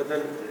 but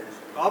then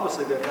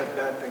obviously they've had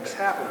bad things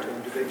happen to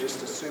them. Do they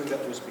just assume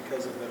that was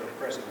because of an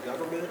oppressive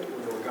government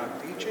or God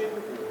teaching?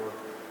 Or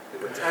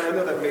I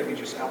know that may be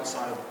just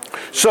outside.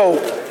 So,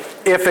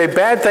 if a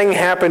bad thing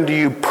happened to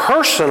you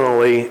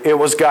personally, it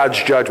was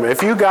God's judgment.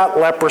 If you got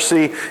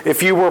leprosy,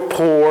 if you were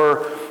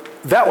poor,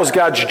 that was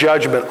God's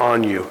judgment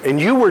on you.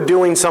 And you were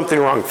doing something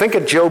wrong. Think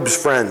of Job's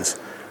friends.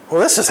 Well,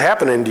 this is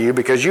happening to you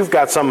because you've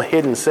got some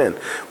hidden sin.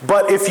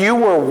 But if you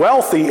were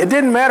wealthy, it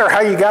didn't matter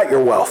how you got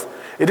your wealth.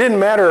 It didn't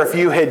matter if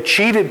you had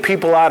cheated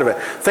people out of it.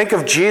 Think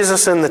of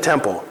Jesus in the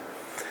temple.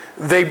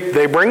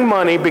 They bring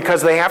money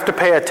because they have to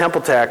pay a temple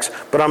tax,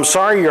 but I'm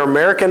sorry, your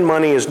American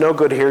money is no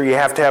good here. You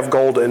have to have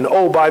gold. And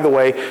oh, by the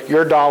way,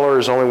 your dollar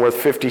is only worth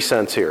 50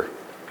 cents here.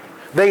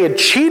 They had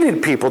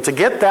cheated people to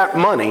get that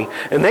money,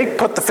 and they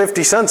put the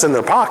 50 cents in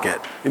their pocket,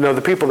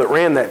 the people that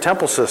ran that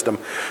temple system.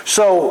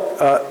 So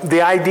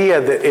the idea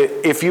that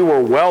if you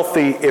were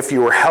wealthy, if you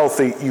were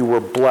healthy, you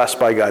were blessed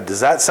by God. Does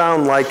that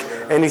sound like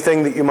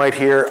anything that you might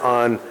hear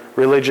on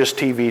religious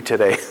TV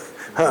today?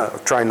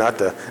 Try not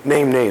to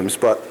name names,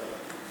 but...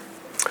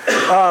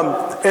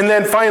 and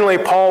then finally,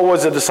 Paul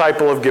was a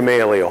disciple of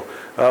Gamaliel.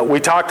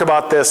 We talked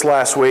about this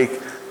last week.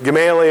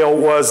 Gamaliel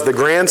was the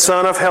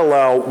grandson of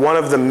Hillel, one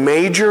of the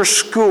major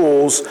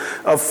schools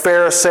of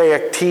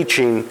Pharisaic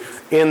teaching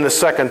in the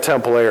Second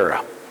Temple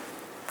era.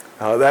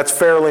 That's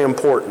fairly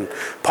important.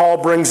 Paul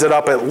brings it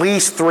up at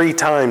least 3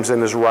 times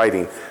in his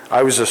writing.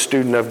 I was a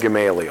student of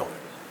Gamaliel.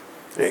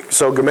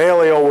 So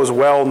Gamaliel was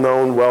well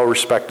known, well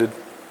respected.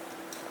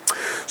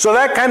 So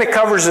that kind of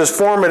covers his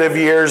formative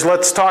years.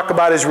 Let's talk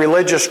about his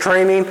religious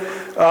training.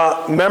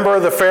 Member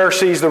of the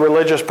Pharisees, the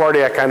religious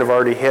party. I kind of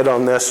already hit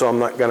on this, so I'm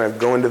not going to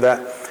go into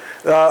that.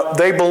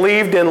 They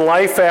believed in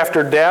life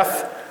after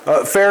death.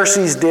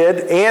 Pharisees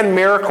did, and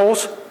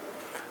miracles.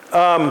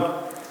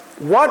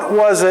 What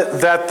was it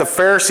that the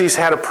Pharisees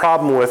had a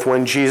problem with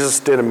when Jesus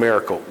did a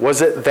miracle?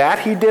 Was it that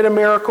he did a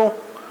miracle,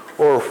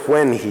 or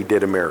when he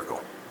did a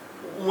miracle?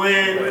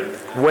 When?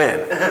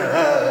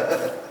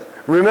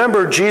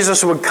 Remember,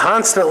 Jesus would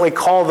constantly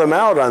call them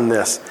out on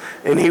this.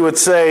 And he would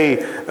say,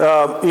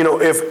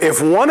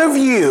 if one of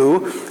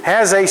you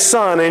has a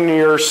son and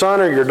your son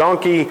or your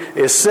donkey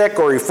is sick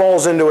or he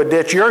falls into a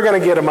ditch, you're going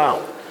to get him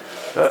out.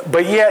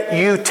 But yet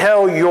you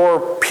tell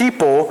your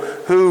people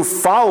who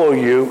follow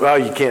you,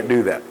 you can't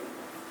do that.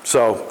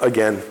 So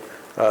again,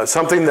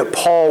 something that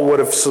Paul would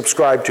have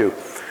subscribed to.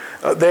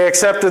 They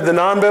accepted the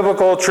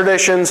non-biblical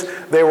traditions.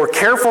 They were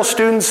careful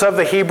students of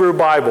the Hebrew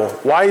Bible.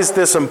 Why is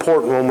this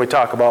important when we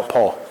talk about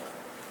Paul?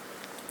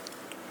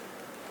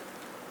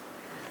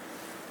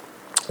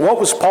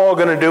 What was Paul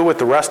going to do with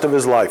the rest of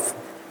his life?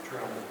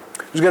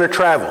 He was going to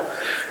travel.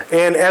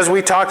 And as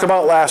we talked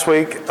about last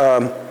week,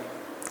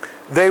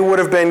 they would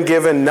have been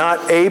given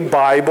not a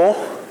Bible.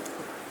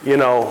 They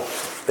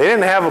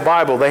didn't have a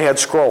Bible. They had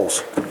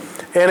scrolls.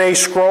 And a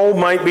scroll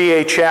might be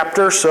a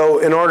chapter, so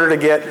in order to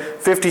get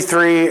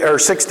 53 or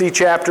 60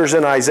 chapters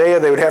in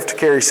Isaiah, they would have to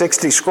carry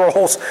 60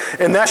 scrolls,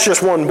 and that's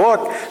just one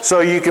book,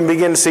 so you can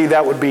begin to see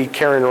that would be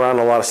carrying around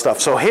a lot of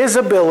stuff. So his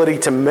ability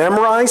to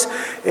memorize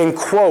and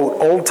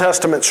quote Old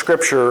Testament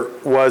scripture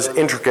was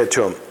intricate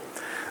to him.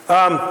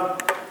 I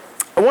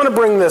want to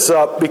bring this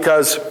up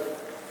because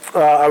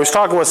I was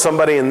talking with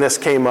somebody and this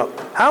came up.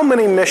 How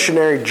many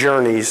missionary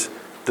journeys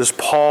does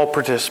Paul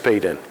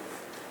participate in?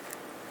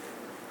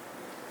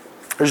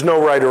 There's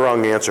no right or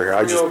wrong answer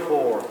here. 3 or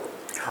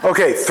 4.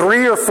 Okay,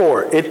 3 or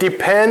 4. It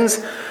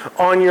depends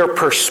on your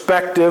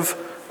perspective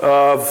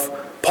of...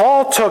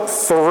 Paul took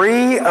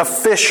 3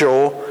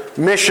 official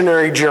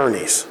missionary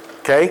journeys,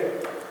 okay?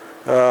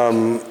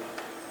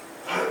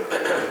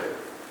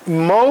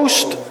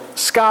 Most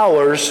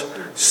scholars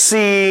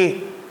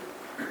see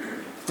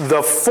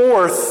the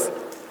 4th,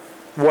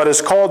 what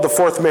is called the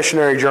 4th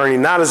missionary journey,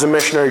 not as a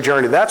missionary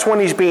journey. That's when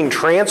he's being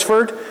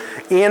transferred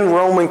in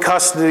Roman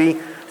custody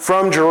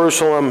from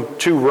Jerusalem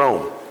to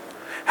Rome.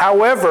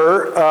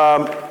 However,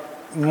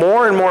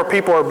 more and more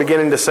people are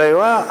beginning to say,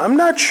 well, I'm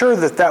not sure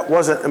that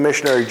wasn't a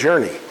missionary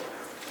journey.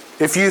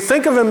 If you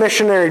think of a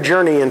missionary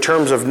journey in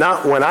terms of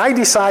not when I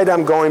decide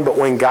I'm going, but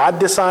when God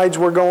decides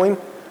we're going,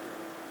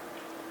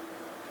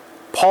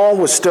 Paul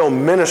was still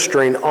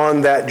ministering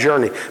on that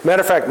journey.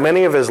 Matter of fact,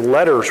 many of his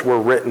letters were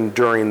written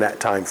during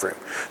that time frame.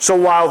 So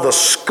while the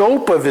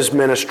scope of his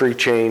ministry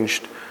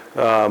changed,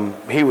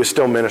 he was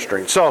still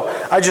ministering. So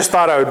I just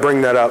thought I would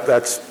bring that up.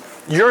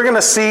 You're going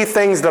to see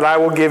things that I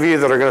will give you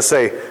that are going to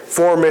say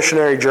 4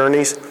 missionary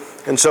journeys.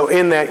 And so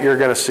in that, you're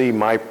going to see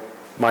my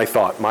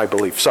thought, my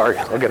belief. Sorry,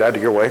 I'll get out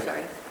of your way.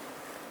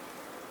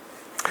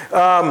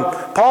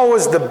 Paul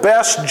was the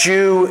best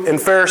Jew and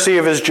Pharisee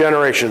of his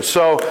generation.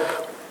 So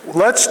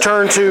let's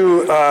turn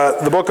to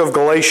the book of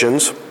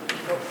Galatians.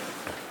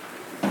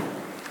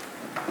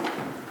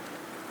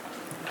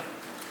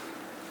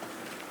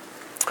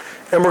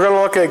 And we're going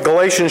to look at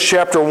Galatians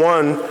chapter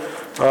 1,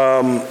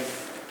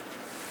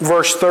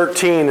 verse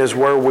 13 is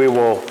where we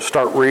will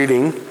start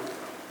reading.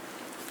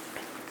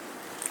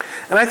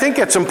 And I think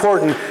it's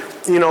important,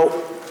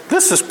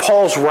 this is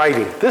Paul's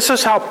writing. This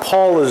is how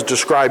Paul is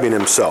describing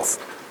himself.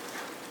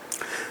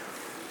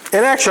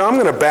 And actually, I'm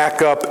going to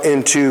back up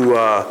into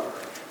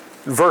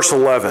verse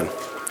 11.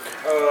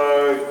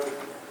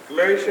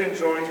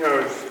 Galatians only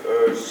has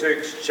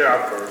 6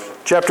 chapters.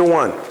 Chapter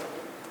 1.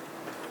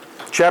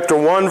 Chapter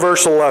 1,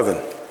 verse 11.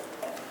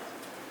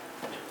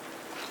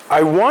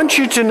 I want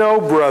you to know,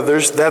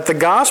 brothers, that the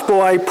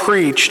gospel I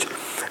preached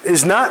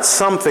is not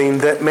something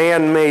that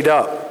man made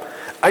up.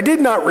 I did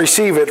not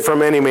receive it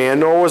from any man,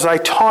 nor was I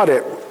taught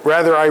it.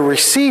 Rather, I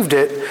received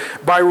it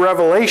by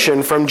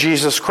revelation from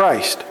Jesus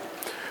Christ.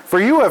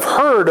 For you have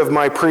heard of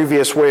my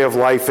previous way of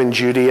life in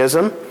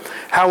Judaism,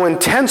 how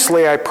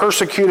intensely I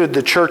persecuted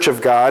the church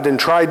of God and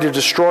tried to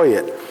destroy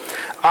it.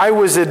 I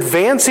was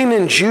advancing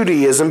in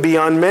Judaism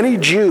beyond many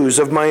Jews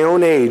of my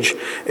own age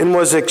and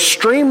was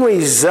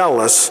extremely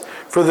zealous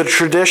for the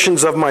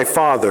traditions of my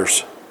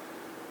fathers.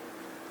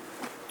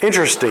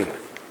 Interesting.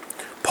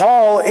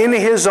 Paul, in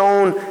his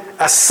own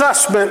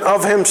assessment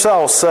of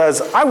himself,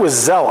 says, I was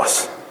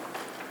zealous.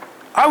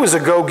 I was a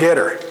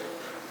go-getter.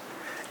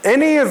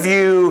 Any of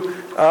you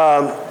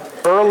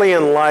early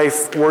in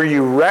life were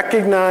you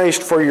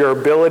recognized for your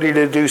ability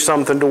to do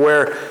something to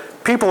where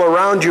people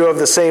around you of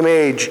the same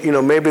age,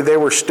 maybe they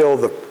were still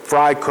the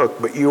fry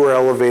cook, but you were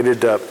elevated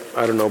to,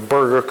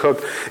 burger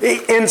cook.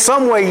 In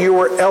some way, you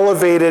were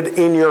elevated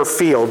in your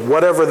field,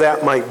 whatever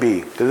that might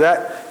be. Did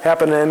that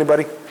happen to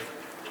anybody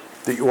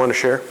that you want to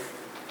share?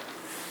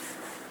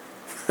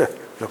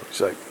 No,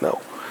 he's like,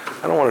 no.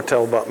 I don't want to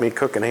tell about me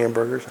cooking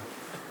hamburgers.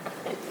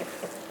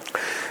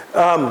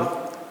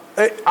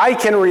 I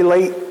can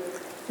relate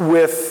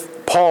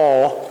with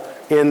Paul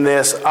in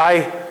this.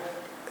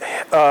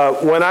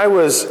 When I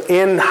was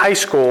in high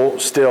school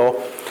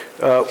still,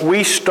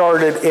 we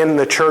started in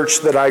the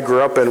church that I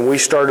grew up in, we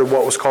started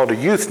what was called a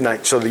youth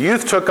night. So the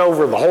youth took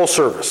over the whole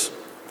service.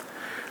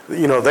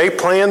 They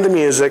planned the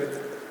music,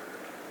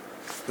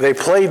 they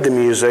played the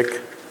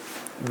music,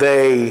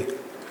 they,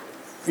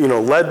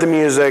 led the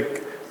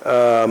music.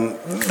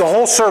 The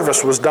whole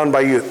service was done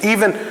by youth.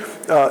 Even,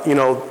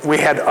 we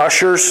had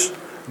ushers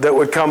that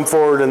would come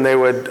forward and they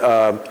would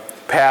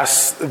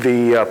pass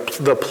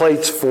the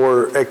plates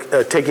for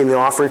taking the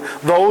offering.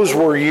 Those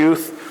were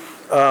youth.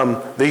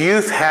 The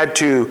youth had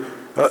to,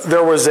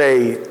 there was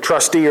a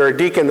trustee or a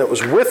deacon that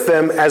was with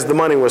them as the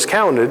money was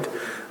counted.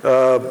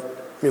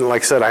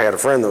 Like I said, I had a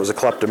friend that was a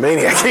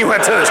kleptomaniac. He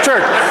went to this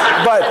church.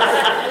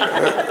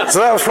 So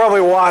that was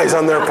probably wise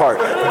on their part.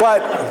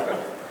 But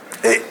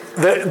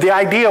the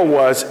idea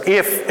was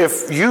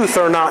if youth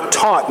are not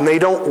taught and they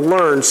don't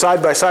learn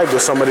side by side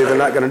with somebody, they're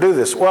not going to do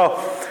this. Well,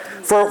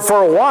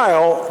 for a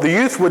while, the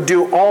youth would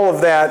do all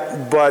of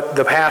that, but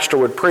the pastor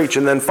would preach.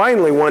 And then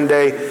finally one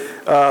day,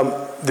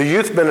 the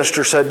youth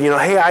minister said,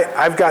 hey,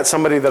 I've got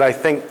somebody that I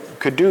think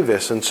could do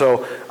this. And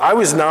so I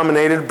was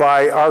nominated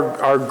by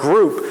our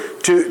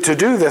group to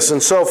do this.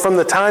 And so from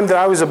the time that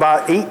I was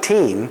about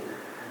 18,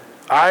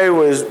 I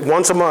was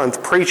once a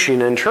month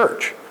preaching in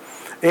church.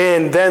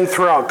 And then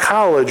throughout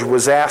college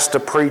was asked to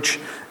preach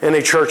in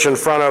a church in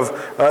front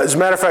of, as a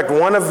matter of fact,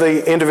 one of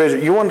the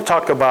individuals, you want to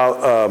talk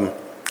about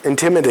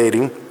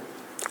intimidating,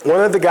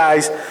 one of the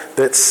guys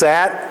that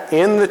sat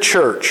in the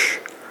church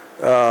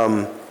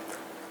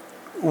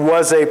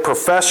was a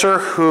professor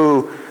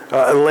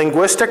a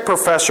linguistic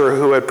professor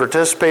who had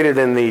participated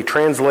in the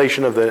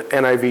translation of the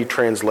NIV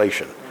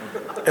translation.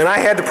 And I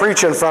had to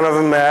preach in front of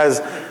him as,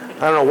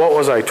 what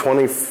was I,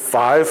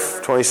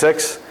 25,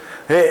 26?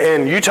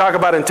 And you talk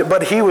about it,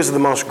 but he was the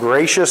most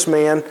gracious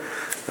man.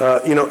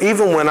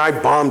 Even when I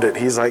bombed it,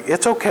 he's like,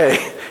 it's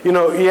okay.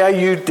 Yeah,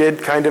 you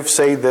did kind of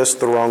say this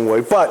the wrong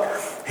way,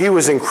 but he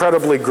was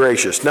incredibly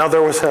gracious. Now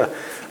there was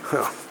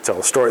tell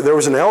a story. There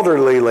was an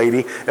elderly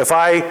lady. If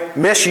I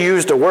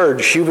misused a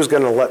word, she was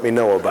going to let me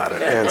know about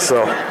it. And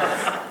so,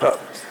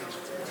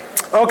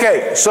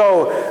 okay,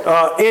 so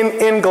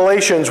in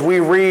Galatians,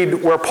 we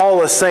read where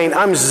Paul is saying,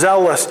 I'm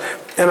zealous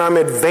and I'm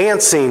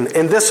advancing,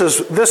 and this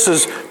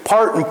is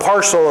part and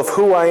parcel of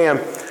who I am.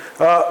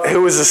 He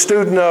was a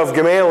student of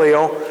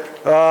Gamaliel.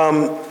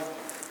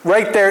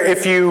 Right there,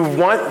 if you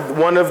want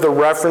one of the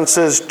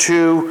references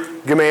to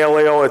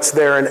Gamaliel, it's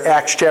there in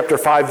Acts chapter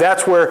 5.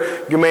 That's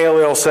where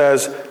Gamaliel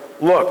says,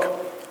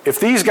 look, if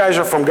these guys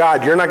are from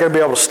God, you're not going to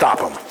be able to stop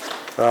them.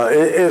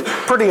 It's a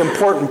pretty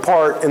important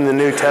part in the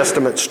New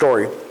Testament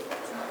story.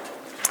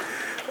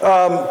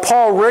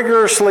 Paul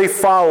rigorously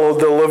followed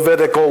the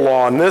Levitical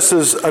law, and this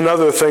is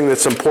another thing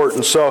that's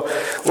important. So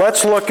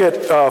let's look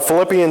at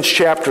Philippians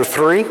chapter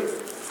 3.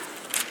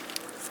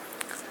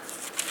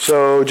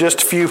 So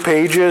just a few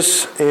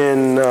pages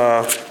in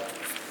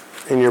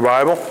your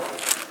Bible.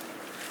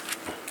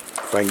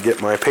 If I can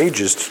get my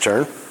pages to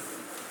turn.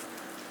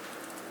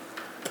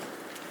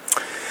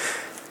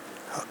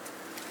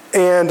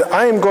 And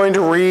I am going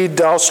to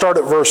read, I'll start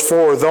at verse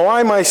 4. Though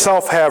I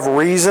myself have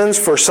reasons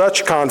for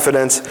such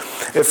confidence,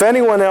 if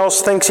anyone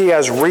else thinks he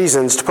has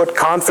reasons to put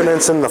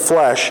confidence in the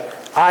flesh,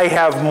 I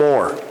have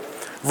more.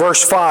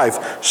 Verse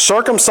 5,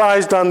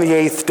 circumcised on the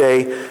 8th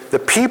day, the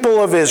people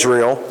of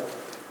Israel.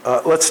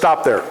 Let's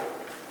stop there.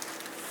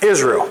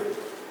 Israel.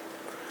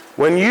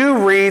 When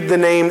you read the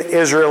name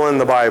Israel in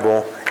the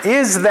Bible,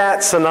 is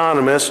that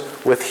synonymous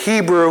with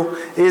Hebrew?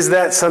 Is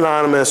that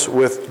synonymous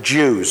with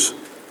Jews?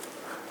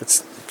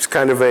 It's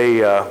kind of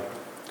a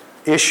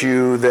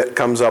issue that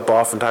comes up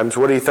oftentimes.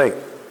 What do you think?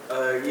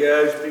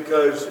 Yes,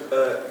 because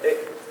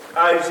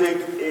Isaac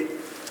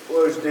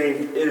was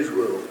named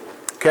Israel.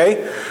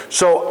 Okay,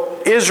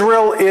 so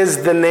Israel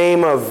is the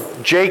name of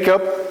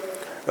Jacob,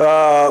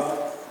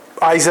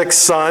 Isaac's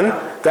son.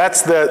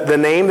 That's the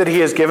name that he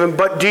has given.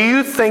 But do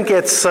you think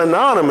it's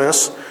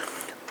synonymous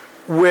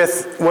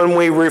with when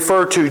we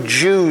refer to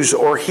Jews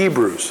or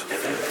Hebrews?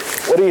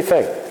 What do you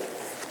think?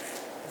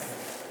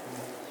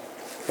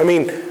 I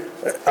mean,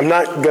 I'm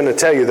not going to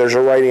tell you there's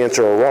a right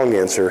answer or a wrong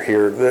answer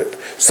here.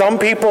 Some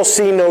people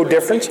see no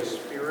difference.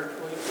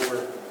 Spiritually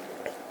or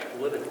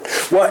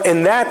politically? Well,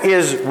 and that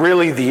is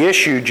really the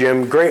issue,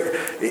 Jim. Great.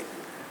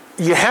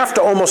 You have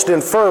to almost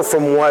infer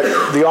from what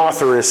the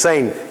author is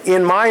saying.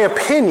 In my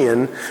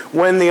opinion,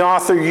 when the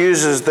author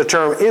uses the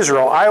term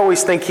Israel, I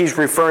always think he's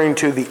referring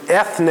to the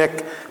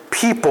ethnic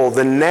people,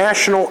 the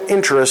national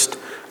interest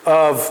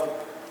of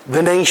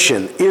the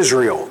nation,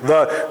 Israel,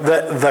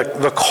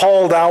 the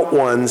called out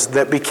ones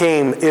that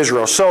became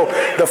Israel. So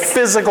the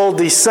physical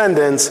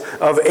descendants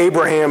of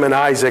Abraham and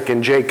Isaac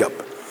and Jacob.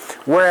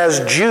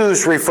 Whereas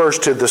Jews refers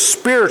to the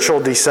spiritual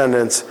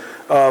descendants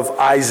of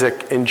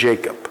Isaac and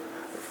Jacob,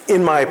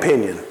 in my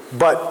opinion.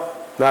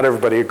 But not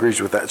everybody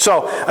agrees with that.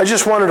 So I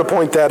just wanted to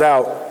point that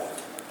out.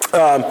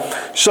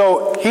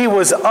 So he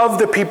was of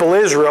the people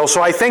Israel.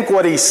 So I think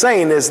what he's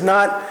saying is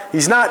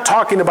he's not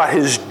talking about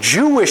his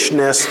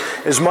Jewishness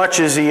as much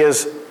as he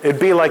is,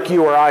 it'd be like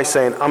you or I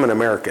saying, I'm an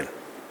American.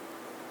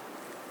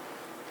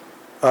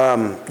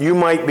 You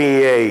might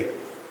be a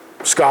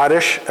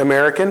Scottish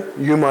American.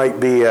 You might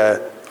be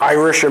a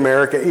Irish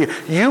American.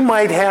 You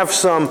might have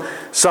some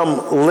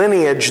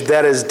lineage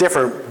that is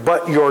different,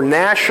 but your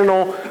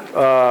national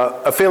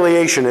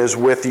affiliation is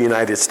with the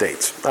United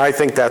States. I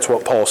think that's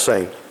what Paul's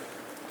saying.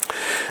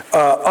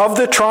 Of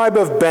the tribe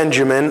of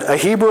Benjamin, a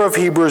Hebrew of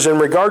Hebrews, in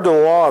regard to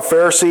the law, a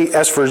Pharisee,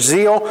 as for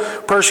zeal,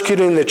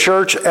 persecuting the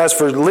church, as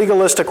for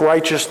legalistic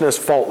righteousness,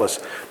 faultless.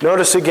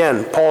 Notice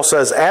again, Paul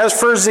says, as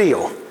for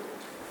zeal,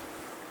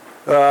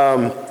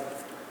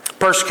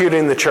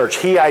 persecuting the church.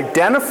 He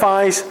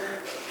identifies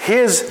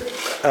his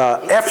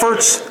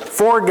efforts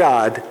for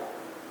God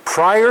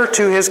prior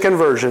to his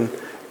conversion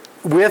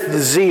with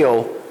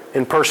zeal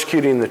in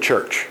persecuting the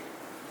church.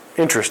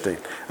 Interesting.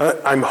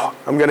 I'm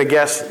going to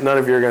guess none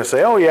of you are going to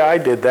say, oh yeah, I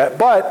did that.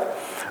 But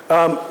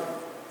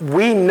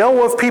we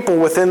know of people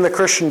within the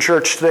Christian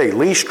church today.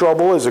 Lee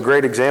Strobel is a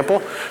great example,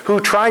 who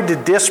tried to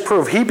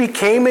disprove. He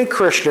became a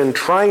Christian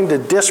trying to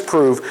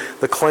disprove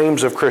the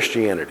claims of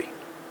Christianity.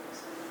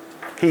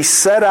 He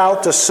set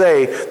out to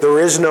say there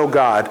is no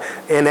God,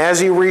 and as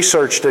he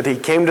researched it, he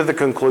came to the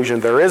conclusion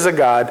there is a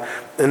God,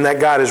 and that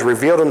God has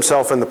revealed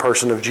himself in the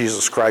person of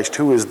Jesus Christ,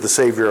 who is the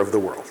Savior of the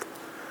world.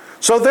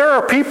 So there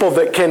are people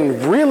that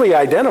can really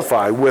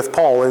identify with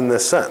Paul in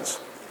this sense.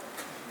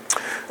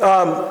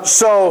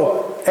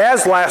 So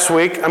as last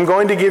week, I'm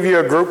going to give you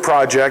a group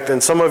project,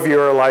 and some of you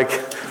are like,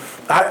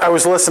 I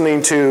was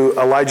listening to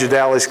Elijah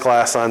Daly's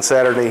class on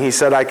Saturday, and he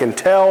said, I can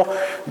tell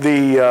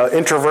the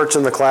introverts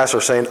in the class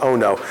are saying, oh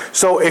no.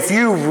 So if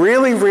you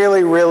really,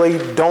 really, really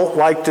don't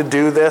like to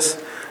do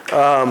this,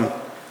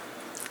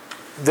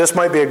 this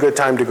might be a good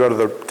time to go to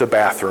the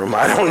bathroom.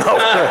 I don't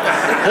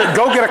know.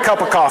 Go get a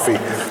cup of coffee.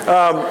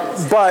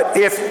 But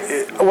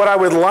what I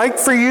would like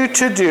for you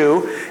to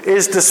do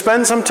is to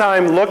spend some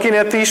time looking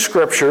at these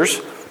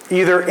scriptures,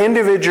 either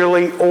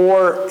individually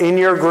or in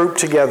your group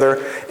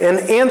together, and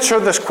answer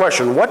this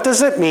question. What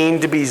does it mean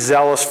to be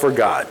zealous for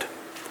God?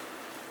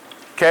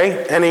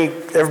 Okay?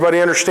 Everybody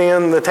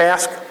understand the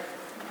task?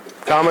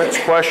 Comments,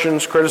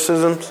 questions,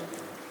 criticisms?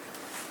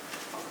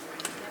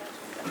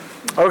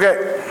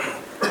 Okay.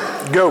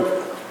 Go.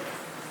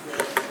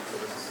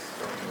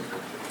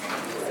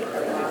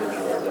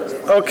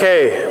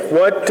 Okay,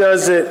 what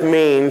does it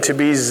mean to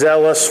be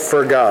zealous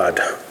for God?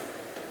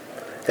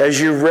 As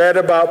you read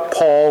about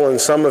Paul and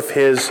some of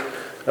his,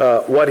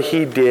 what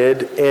he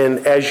did,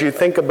 and as you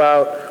think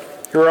about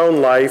your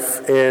own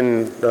life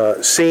and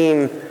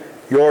seeing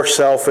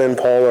yourself in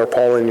Paul or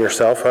Paul in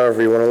yourself,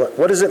 however you want to look,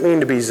 what does it mean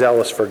to be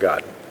zealous for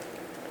God?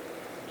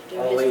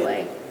 Do his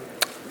way.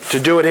 To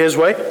do it his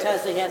way?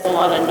 Because he has a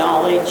lot of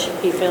knowledge.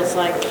 He feels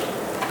like,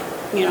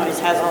 he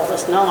has all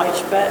this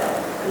knowledge, but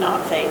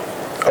not faith.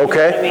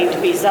 Okay. I mean,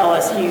 to be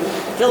zealous, you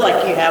feel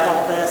like you have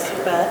all this,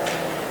 but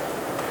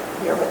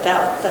you're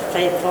without the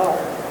faithful.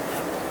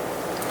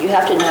 You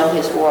have to know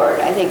his word.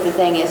 I think the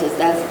thing is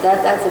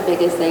that's the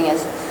biggest thing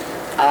is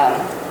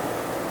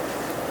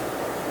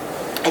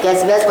I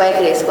guess the best way I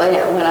could explain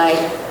it, when I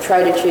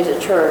tried to choose a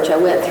church, I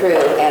went through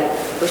and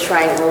was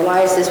trying, well,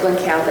 why is this one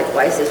Catholic?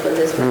 Why is this one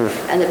this one?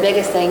 And the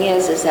biggest thing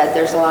is that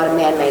there's a lot of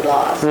man-made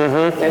laws.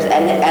 There's,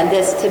 and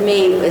this, to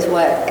me, is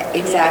what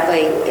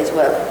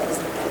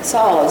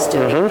Saul was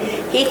doing.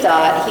 He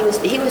thought he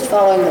was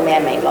following the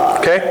man-made laws.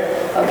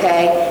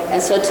 Okay?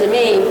 And so to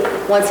me,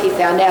 once he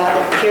found out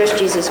that here's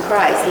Jesus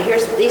Christ,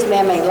 here's these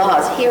man-made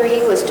laws, here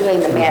he was doing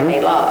the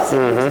man-made laws, he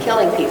was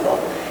killing people.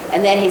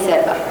 And then he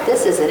said,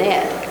 this isn't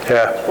it.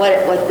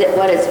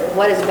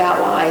 What is about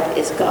life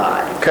is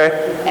God.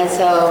 And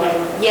so,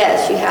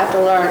 yes, you have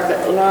to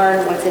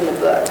learn what's in the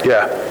book.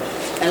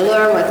 And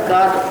learn what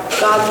God's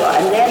law.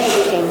 And then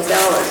he became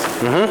zealous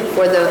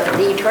for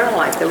the eternal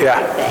life, the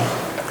right thing.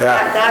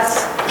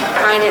 That's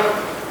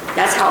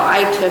how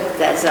I took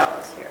that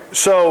zealous here.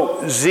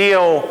 So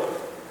zeal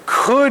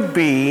could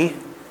be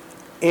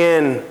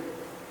in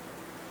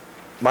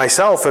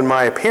myself and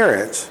my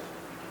appearance,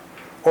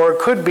 or it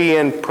could be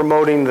in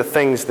promoting the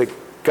things that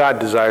God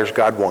desires,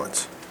 God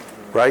wants,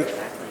 right?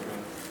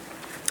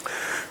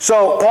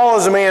 So Paul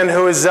is a man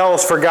who is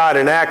zealous for God.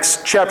 In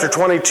Acts chapter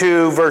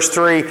 22, verse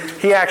 3,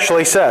 he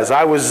actually says,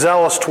 I was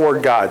zealous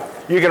toward God.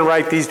 You can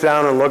write these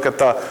down and look at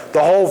the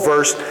whole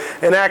verse.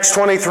 In Acts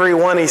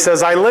 23:1, he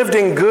says, I lived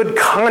in good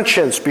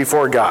conscience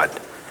before God.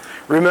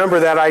 Remember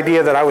that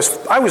idea that I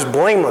was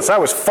blameless, I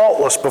was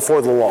faultless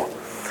before the law.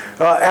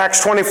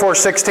 Acts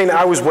 24:16,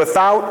 I was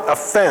without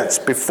offense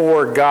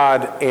before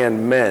God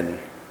and men.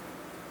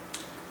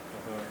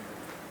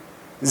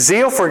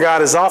 Zeal for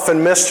God is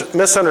often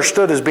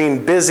misunderstood as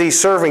being busy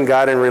serving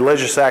God in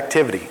religious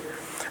activity.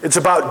 It's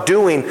about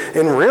doing,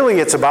 and really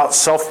it's about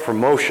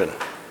self-promotion.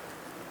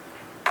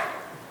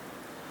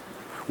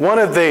 One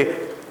of the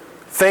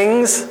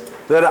things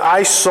that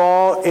I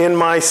saw in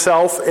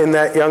myself in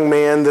that young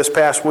man this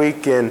past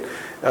week in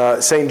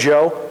St.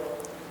 Joe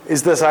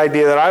is this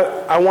idea that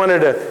I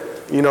wanted to,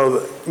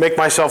 make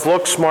myself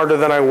look smarter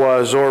than I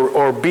was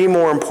or be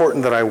more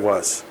important than I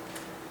was.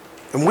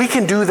 And we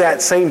can do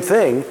that same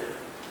thing,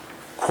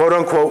 quote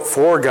unquote,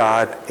 for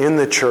God in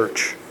the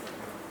church.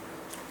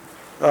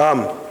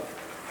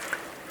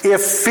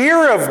 If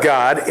fear of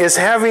God is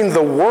having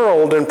the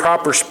world in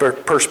proper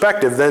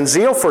perspective, then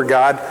zeal for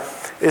God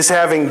is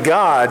having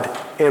God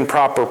in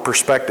proper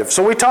perspective.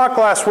 So we talked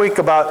last week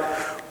about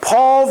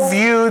Paul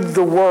viewed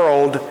the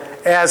world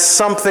as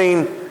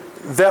something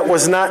that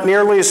was not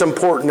nearly as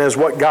important as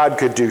what God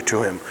could do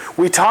to him.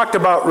 We talked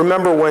about,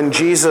 remember when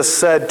Jesus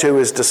said to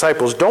his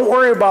disciples, don't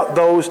worry about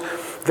those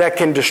that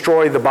can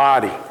destroy the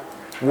body.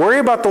 Worry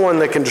about the one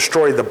that can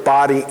destroy the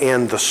body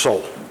and the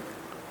soul.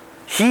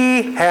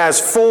 He has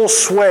full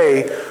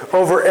sway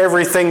over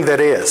everything that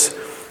is.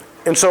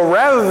 And so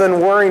rather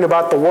than worrying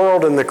about the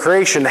world and the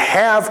creation,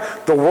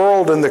 have the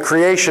world and the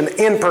creation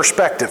in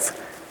perspective.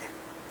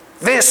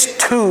 This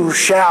too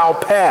shall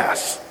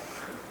pass.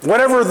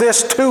 Whatever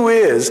this too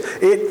is,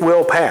 it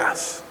will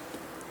pass.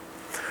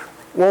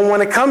 Well, when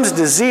it comes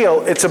to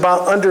zeal, it's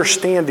about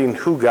understanding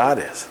who God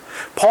is.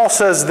 Paul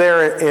says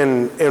there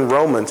in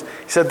Romans,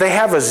 he said they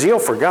have a zeal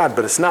for God,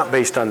 but it's not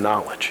based on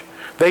knowledge.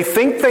 They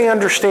think they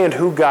understand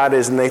who God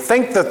is, and they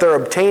think that they're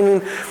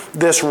obtaining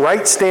this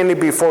right standing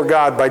before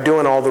God by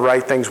doing all the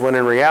right things, when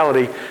in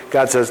reality,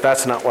 God says,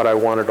 that's not what I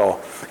want at all.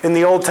 In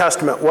the Old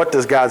Testament, what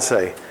does God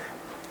say?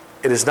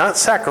 It is not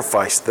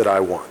sacrifice that I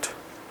want.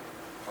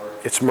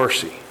 It's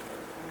mercy.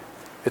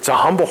 It's a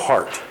humble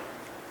heart.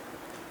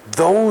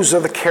 Those are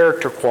the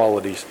character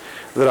qualities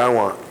that I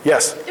want.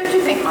 Yes? Don't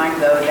you think, Mike,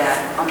 though,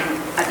 that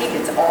I think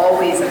it's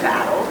always a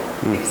battle,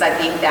 because I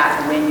think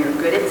that when you're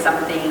good at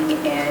something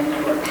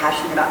and you're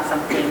passionate about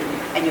something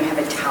and you have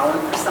a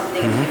talent for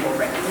something and people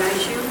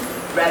recognize you,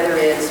 whether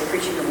it's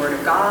preaching the Word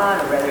of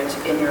God or whether it's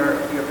in your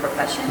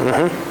profession,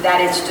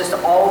 that it's just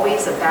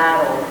always a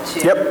battle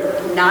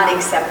to not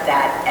accept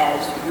that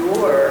as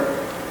your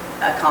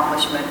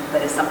accomplishment,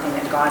 but as something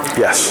that God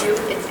has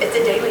given you. It's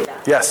a daily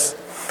battle. Yes.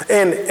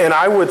 And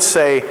I would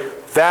say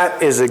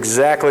that is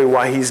exactly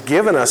why he's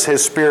given us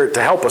his Spirit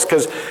to help us.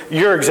 Because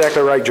you're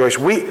exactly right, Joyce.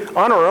 We,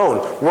 on our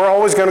own, we're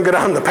always going to go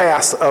down the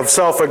path of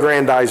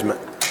self-aggrandizement.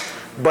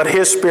 But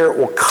his Spirit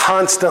will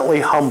constantly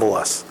humble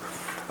us.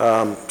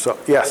 So,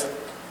 yes?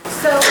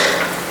 So,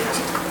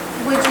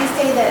 would you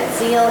say that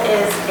zeal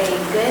is a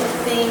good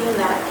thing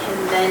that can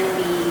then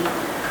be,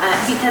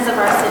 because of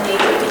our sin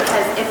nature,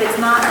 because if it's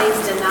not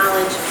based in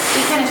knowledge,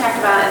 we kind of talked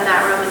about in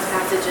that Romans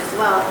passage as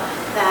well,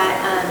 that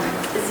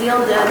zeal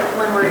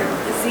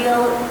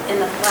in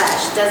the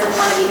flesh doesn't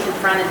want to be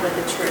confronted with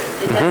the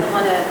truth. It doesn't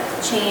want to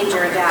change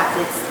or adapt.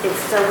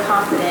 It's so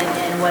confident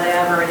in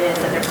whatever it is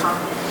that they're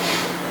confident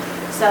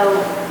in. So,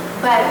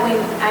 but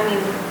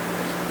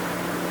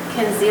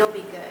can zeal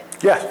be good?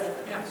 Yes.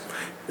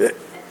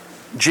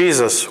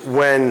 Jesus,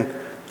 when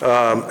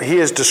he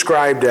is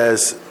described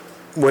as,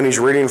 when he's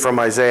reading from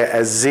Isaiah,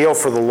 as zeal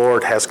for the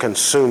Lord has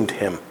consumed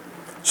him.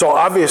 So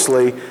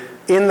obviously,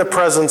 in the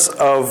presence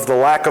of the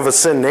lack of a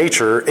sin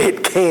nature,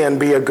 it can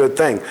be a good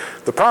thing.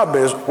 The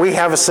problem is we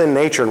have a sin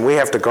nature and we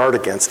have to guard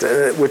against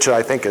it, which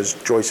I think is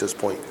Joyce's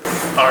point.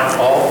 Aren't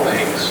all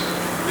things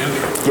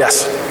neutral?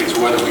 Yes. We it's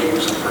whether we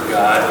use them for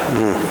God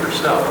or for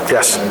self.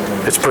 Yes,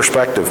 it's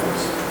perspective.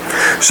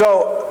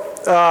 So,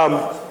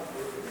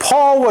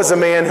 Paul was a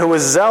man who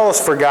was zealous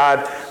for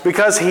God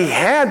because he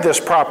had this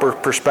proper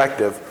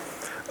perspective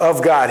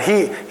of God.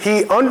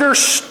 He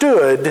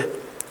understood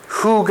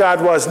who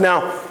God was.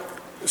 Now,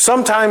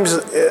 sometimes,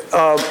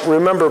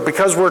 remember,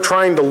 because we're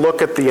trying to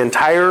look at the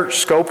entire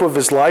scope of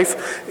his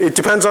life, it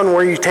depends on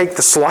where you take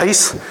the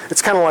slice.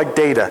 It's kind of like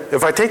data.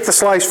 If I take the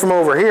slice from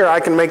over here,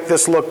 I can make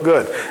this look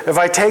good. If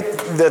I take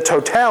the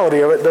totality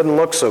of it, it doesn't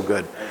look so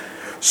good.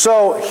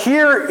 So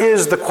here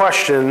is the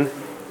question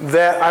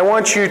that I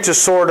want you to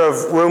sort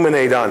of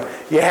ruminate on.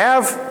 You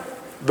have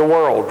the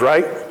world,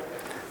 right?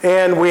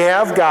 And we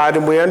have God,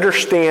 and we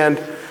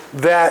understand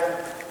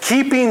that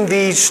keeping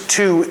these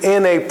two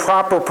in a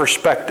proper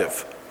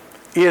perspective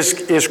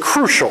is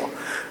crucial.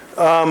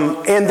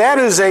 And that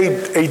is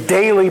a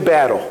daily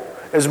battle.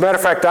 As a matter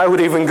of fact, I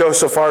would even go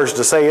so far as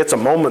to say it's a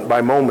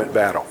moment-by-moment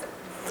battle.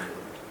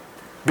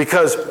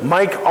 Because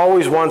Mike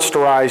always wants to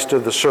rise to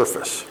the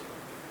surface.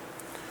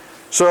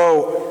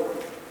 So,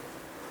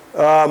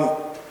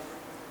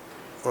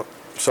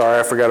 sorry,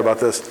 I forgot about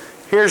this.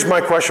 Here's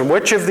my question.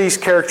 Which of these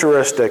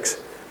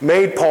characteristics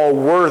made Paul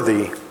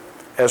worthy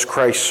as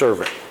Christ's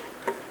servant?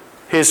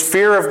 His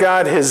fear of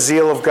God, his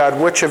zeal of God,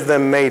 which of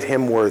them made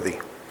him worthy?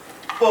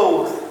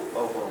 Both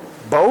of them.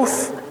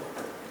 Both?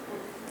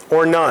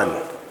 Or none?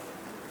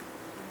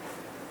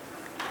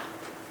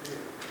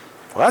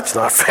 Well, that's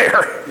not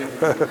fair.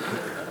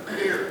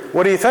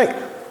 What do you think?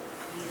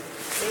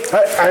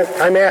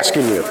 I'm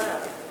asking you.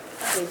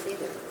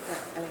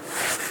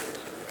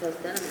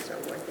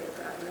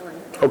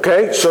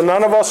 Okay, so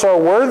none of us are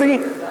worthy?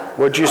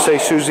 What'd you say,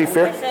 Susie?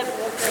 Fear? I said,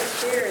 well,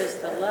 fear is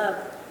the love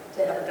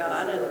of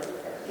God, and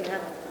we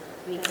have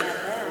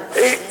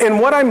that. And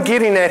what I'm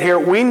getting at here,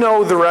 we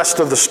know the rest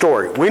of the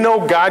story. We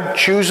know God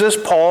chooses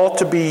Paul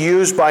to be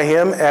used by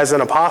him as an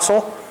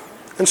apostle.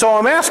 And so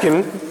I'm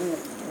asking,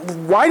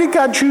 why did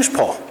God choose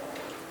Paul?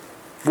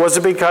 Was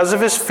it because of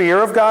his fear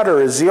of God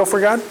or his zeal for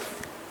God?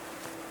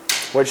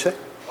 What'd you say?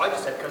 Well, I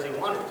just said because he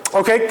wanted to.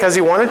 Okay, because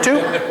he wanted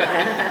to?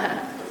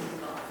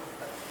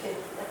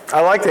 I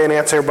like that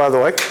answer, by the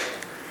way.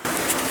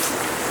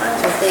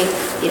 I think,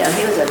 he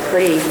was a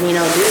pretty, dude.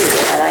 And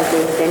I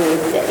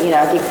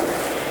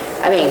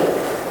think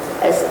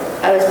as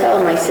I was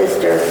telling my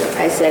sister,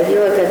 I said, if you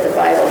look at the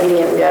Bible, he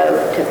didn't go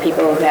to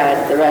people who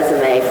had the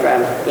resume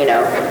from,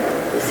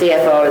 the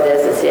CFO of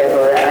this, the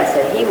CFO of that. I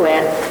said, he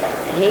went,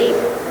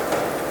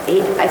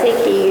 and I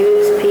think he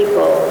used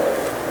people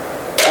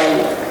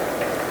and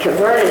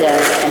converted them,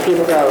 and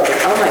people go,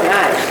 oh my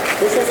gosh,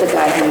 this is the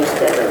guy who used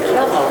to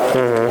kill all of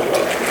them.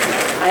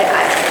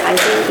 I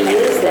think he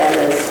used them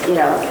as,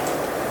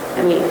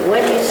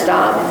 when you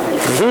stop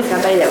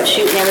somebody that was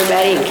shooting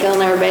everybody and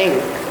killing everybody,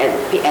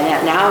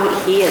 and now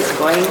he is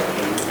going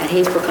and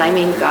he's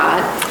proclaiming God.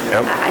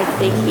 Yep. I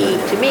think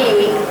to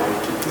me,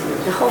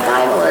 the whole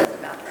Bible is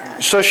about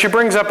that. So she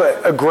brings up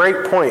a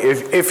great point.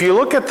 If you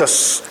look at the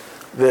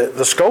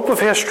scope of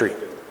history,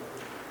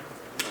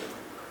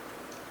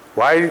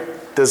 why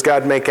does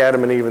God make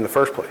Adam and Eve in the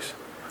first place?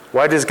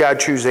 Why does God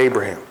choose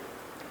Abraham?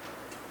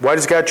 Why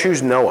does God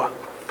choose Noah?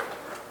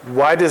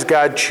 Why does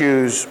God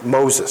choose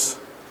Moses?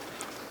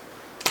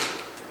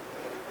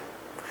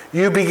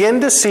 You begin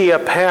to see a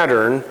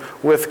pattern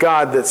with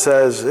God that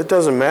says it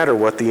doesn't matter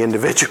what the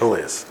individual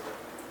is.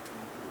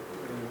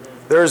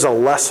 There's a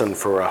lesson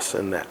for us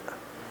in that.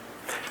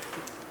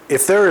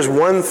 If there is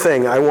one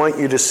thing I want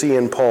you to see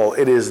in Paul,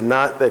 it is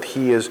not that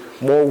he is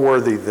more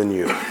worthy than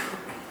you.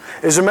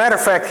 As a matter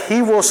of fact,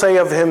 he will say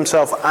of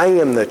himself, I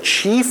am the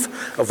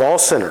chief of all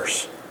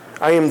sinners.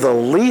 I am the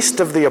least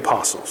of the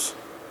apostles.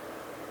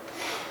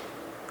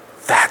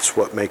 That's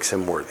what makes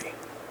him worthy.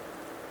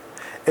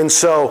 And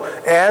so,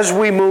 as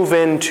we move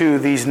into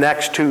these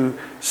next two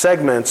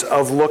segments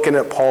of looking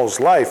at Paul's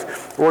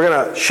life, we're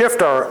going to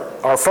shift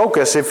our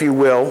focus, if you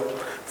will,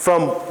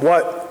 from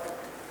what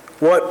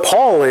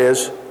Paul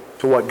is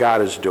to what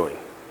God is doing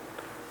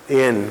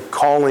in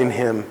calling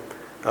him,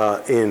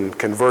 in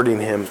converting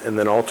him, and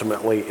then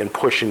ultimately in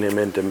pushing him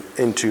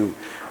into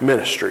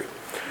ministry.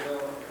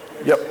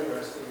 Yep.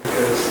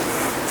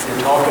 Because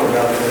you're talking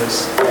about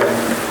this, and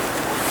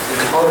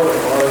it's hard to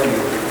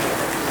argue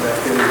that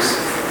his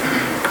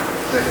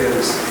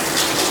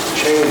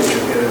change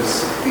in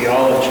his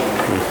theology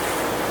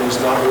was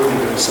not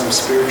rooted in some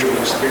spiritual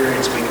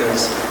experience,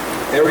 because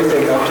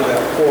everything up to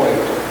that point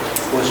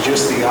was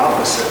just the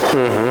opposite.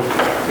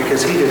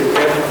 Because he did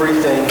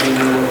everything he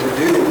knew what to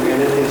do,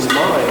 and in his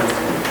mind,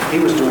 he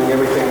was doing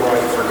everything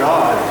right for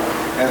God.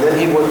 And then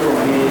he went from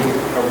being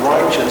a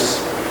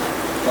righteous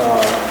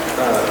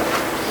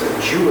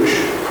Jewish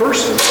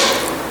person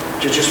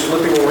to just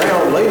flipping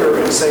around later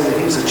and saying that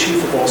he's the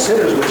chief of all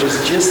sinners, which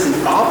is just the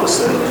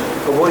opposite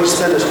of what he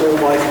spent his whole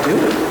life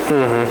doing.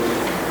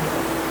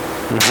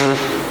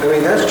 I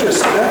mean, that's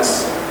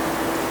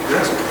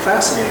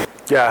fascinating.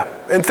 Yeah,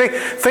 and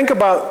think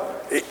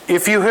about,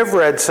 if you have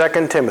read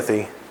 2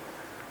 Timothy,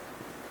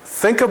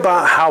 think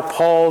about how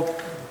Paul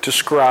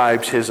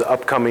describes his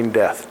upcoming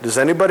death. Does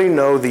anybody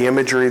know the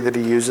imagery that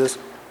he uses?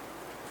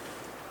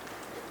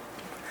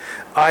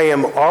 I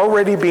am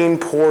already being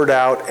poured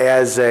out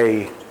as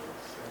a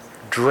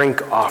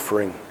drink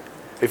offering.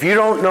 If you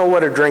don't know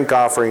what a drink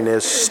offering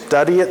is,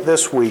 study it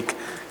this week.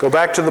 Go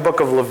back to the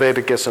book of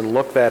Leviticus and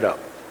look that up.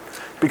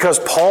 Because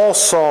Paul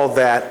saw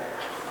that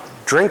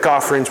drink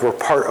offerings were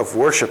part of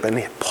worship,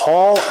 and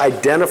Paul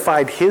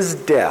identified his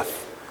death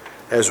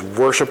as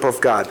worship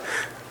of God.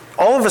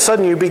 All of a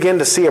sudden you begin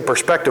to see a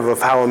perspective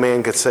of how a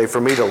man could say,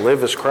 for me to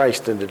live is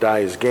Christ and to die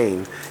is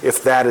gain,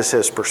 if that is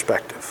his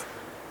perspective.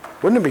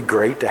 Wouldn't it be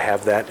great to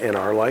have that in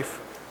our life?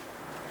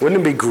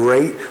 Wouldn't it be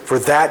great for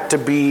that to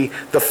be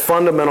the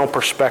fundamental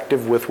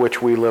perspective with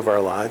which we live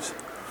our lives?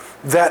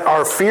 That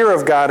our fear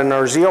of God and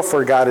our zeal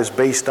for God is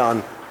based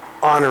on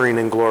honoring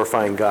and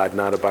glorifying God,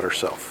 not about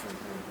ourselves.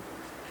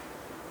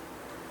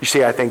 You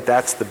see, I think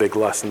that's the big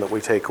lesson that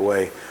we take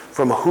away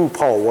from who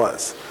Paul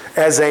was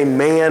as a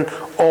man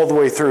all the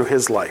way through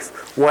his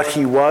life, what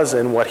he was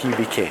and what he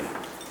became.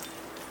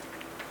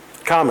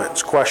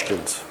 Comments,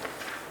 questions,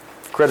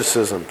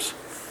 criticisms,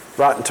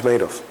 Rotten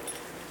Tomatoes.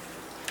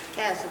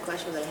 Can I ask a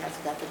question that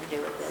has nothing to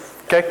do with this?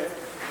 Okay.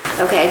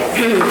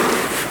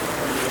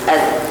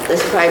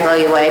 This will probably blow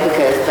you away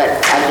but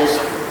I'm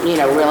just,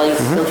 really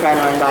still trying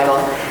to learn the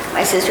Bible.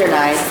 My sister and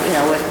I,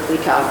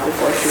 we talked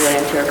before she went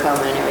into her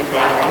coma and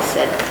everything, and I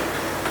said,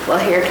 well,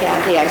 here,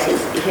 Kathy, I said,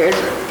 here's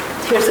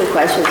some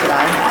questions that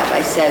I have.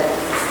 I said,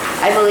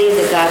 I believe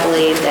that God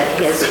believed that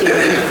his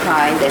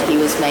humankind that he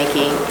was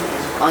making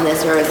on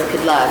this earth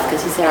could love,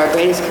 because he said our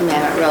greatest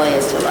commandment really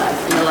is to love,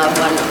 and to love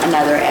one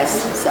another as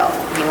himself.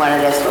 He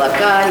wanted us to love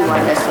God, he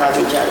wanted us to love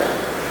each other.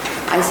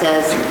 I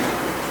says,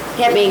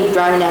 him being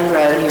driving down the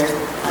road here,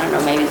 I don't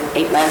know, maybe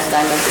 8 months,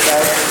 9 months ago,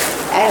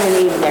 Adam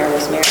and Eve never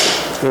was married.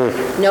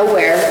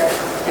 Nowhere,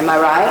 am I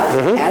right?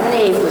 Adam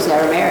and Eve was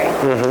never married.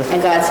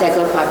 And God said,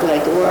 go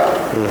populate the world.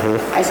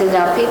 I said,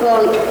 now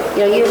people,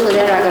 usually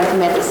they're not going to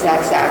commit the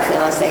sex act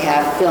unless they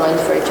have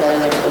feelings for each other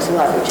and they're supposed to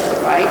love each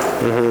other, right?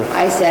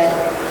 I said,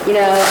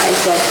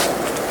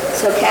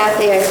 so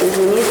Kathy, I said,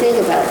 when you think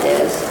about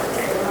this,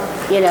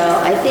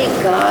 I think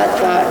God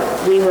thought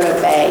we would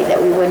obey, that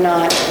we would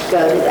not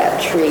go to that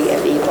tree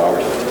of evil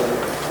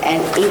and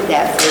eat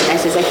that fruit. And I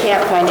says, I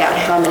can't find out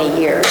how many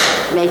years.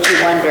 Make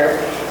you wonder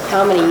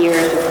how many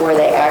years before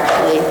they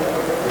actually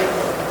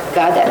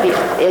got that.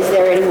 Is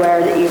there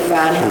anywhere that you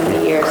found how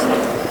many years?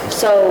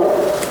 So,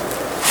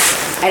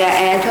 and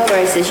I told her,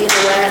 I says, you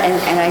know what?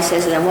 And I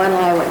says, and then one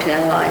line went to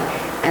another line,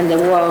 and the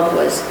world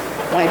was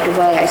wiped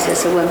away. I said,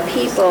 so when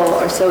people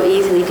are so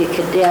easily to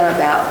condemn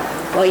about,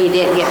 well, you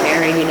didn't get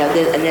married,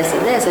 this and this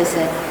and this, I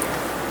said,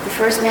 the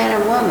first man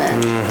and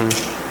woman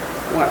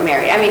weren't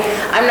married. I mean,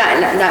 I'm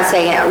not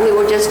saying it. We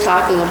were just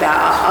talking about,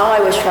 all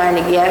I was trying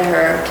to get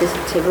her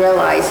to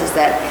realize is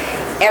that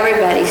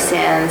everybody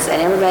sins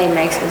and everybody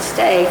makes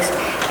mistakes,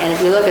 and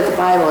if you look at the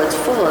Bible, it's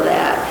full of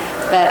that.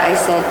 But I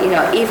said,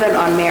 even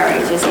on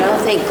marriages, I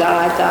don't think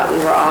God thought we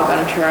were all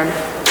going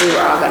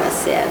to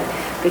sin.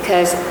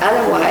 Because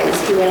otherwise,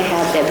 he would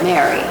have had them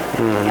marry.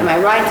 Am I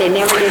right? They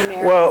never did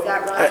marry. Well, is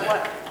that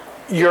right?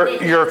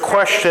 your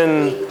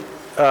question,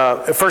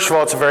 first of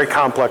all, it's a very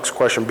complex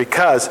question,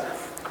 because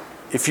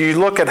if you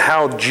look at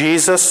how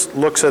Jesus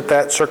looks at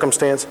that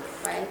circumstance,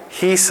 right.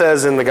 He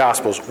says in the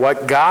Gospels,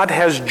 what God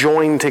has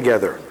joined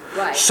together.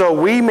 Right. So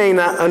we may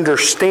not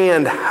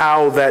understand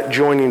how that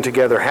joining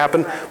together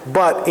happened,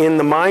 but in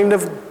the mind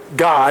of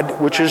God,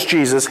 which is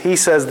Jesus, he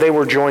says they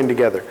were joined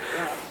together.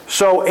 Right.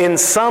 So in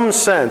some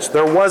sense,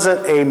 there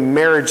wasn't a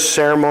marriage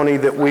ceremony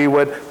that we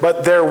would,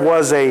 but there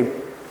was a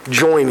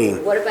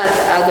joining. What about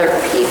the other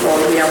people,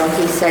 when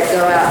he said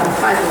go out and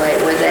populate,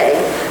 were they?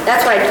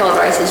 That's what I told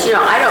her. I said,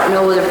 I don't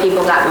know whether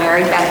people got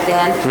married back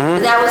then.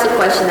 But that was a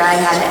question that I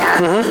had to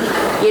ask.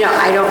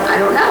 I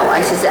don't know.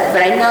 I said,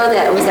 but I know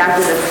that it was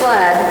after the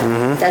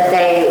flood that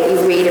you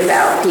read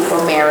about people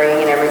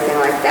marrying and everything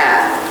like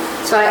that.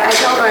 So I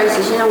told her, I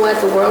said,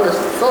 the world is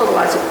full of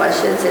lots of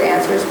questions and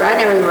answers, but I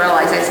never even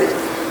realized, I said,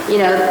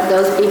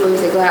 those people who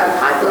say go out and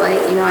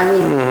populate,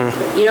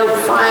 you don't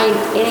find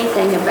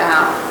anything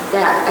about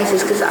that. I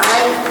says, because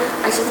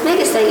the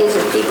biggest thing is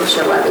that people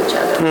should love each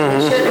other.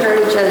 They shouldn't hurt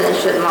each other, they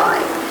shouldn't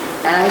lie.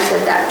 And I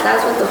said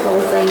that's what the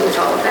whole thing is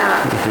all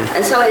about.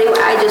 And so anyway,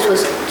 I just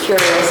was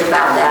curious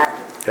about that.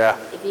 Yeah.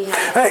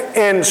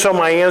 And so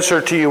my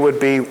answer to you would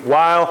be,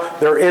 while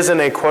there isn't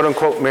a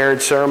quote-unquote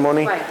marriage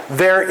ceremony,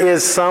 there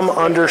is some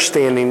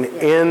understanding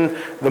in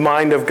the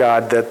mind of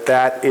God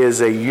that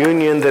is a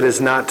union that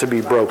is not to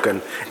be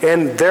broken.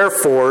 And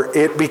therefore,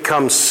 it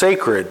becomes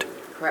sacred.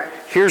 Correct.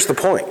 Here's the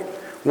point.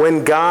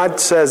 When God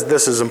says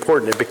this is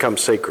important, it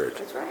becomes sacred.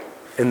 That's right.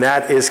 And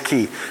that is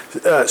key.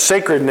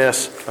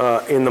 Sacredness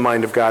in the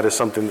mind of God is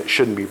something that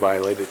shouldn't be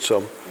violated.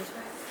 So.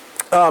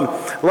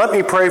 Let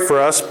me pray for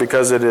us,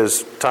 because it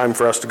is time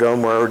for us to go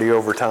and we're already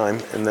over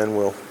time, and then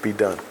we'll be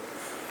done.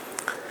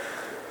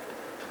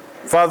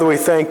 Father, we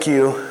thank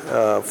you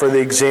for the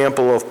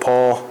example of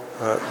Paul,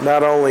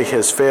 not only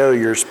his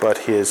failures, but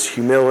his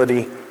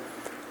humility,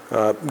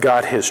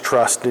 God, his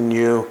trust in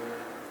you.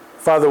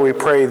 Father, we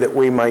pray that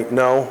we might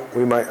know,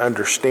 we might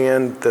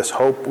understand this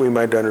hope, we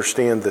might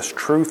understand this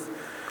truth,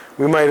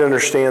 we might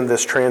understand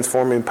this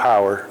transforming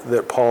power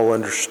that Paul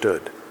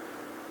understood.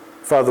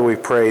 Father, we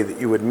pray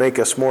that you would make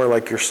us more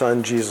like your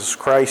Son, Jesus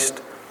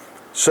Christ,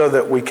 so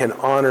that we can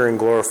honor and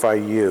glorify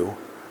you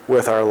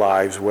with our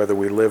lives, whether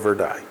we live or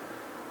die.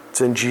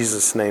 It's in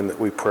Jesus' name that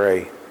we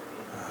pray.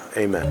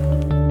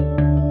 Amen.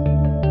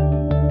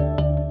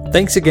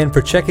 Thanks again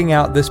for checking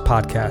out this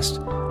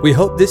podcast. We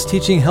hope this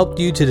teaching helped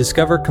you to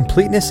discover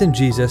completeness in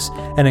Jesus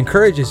and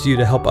encourages you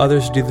to help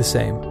others do the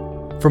same.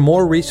 For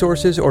more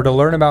resources or to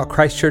learn about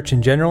Christ Church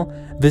in general,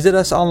 visit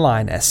us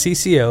online at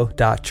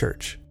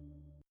cco.church.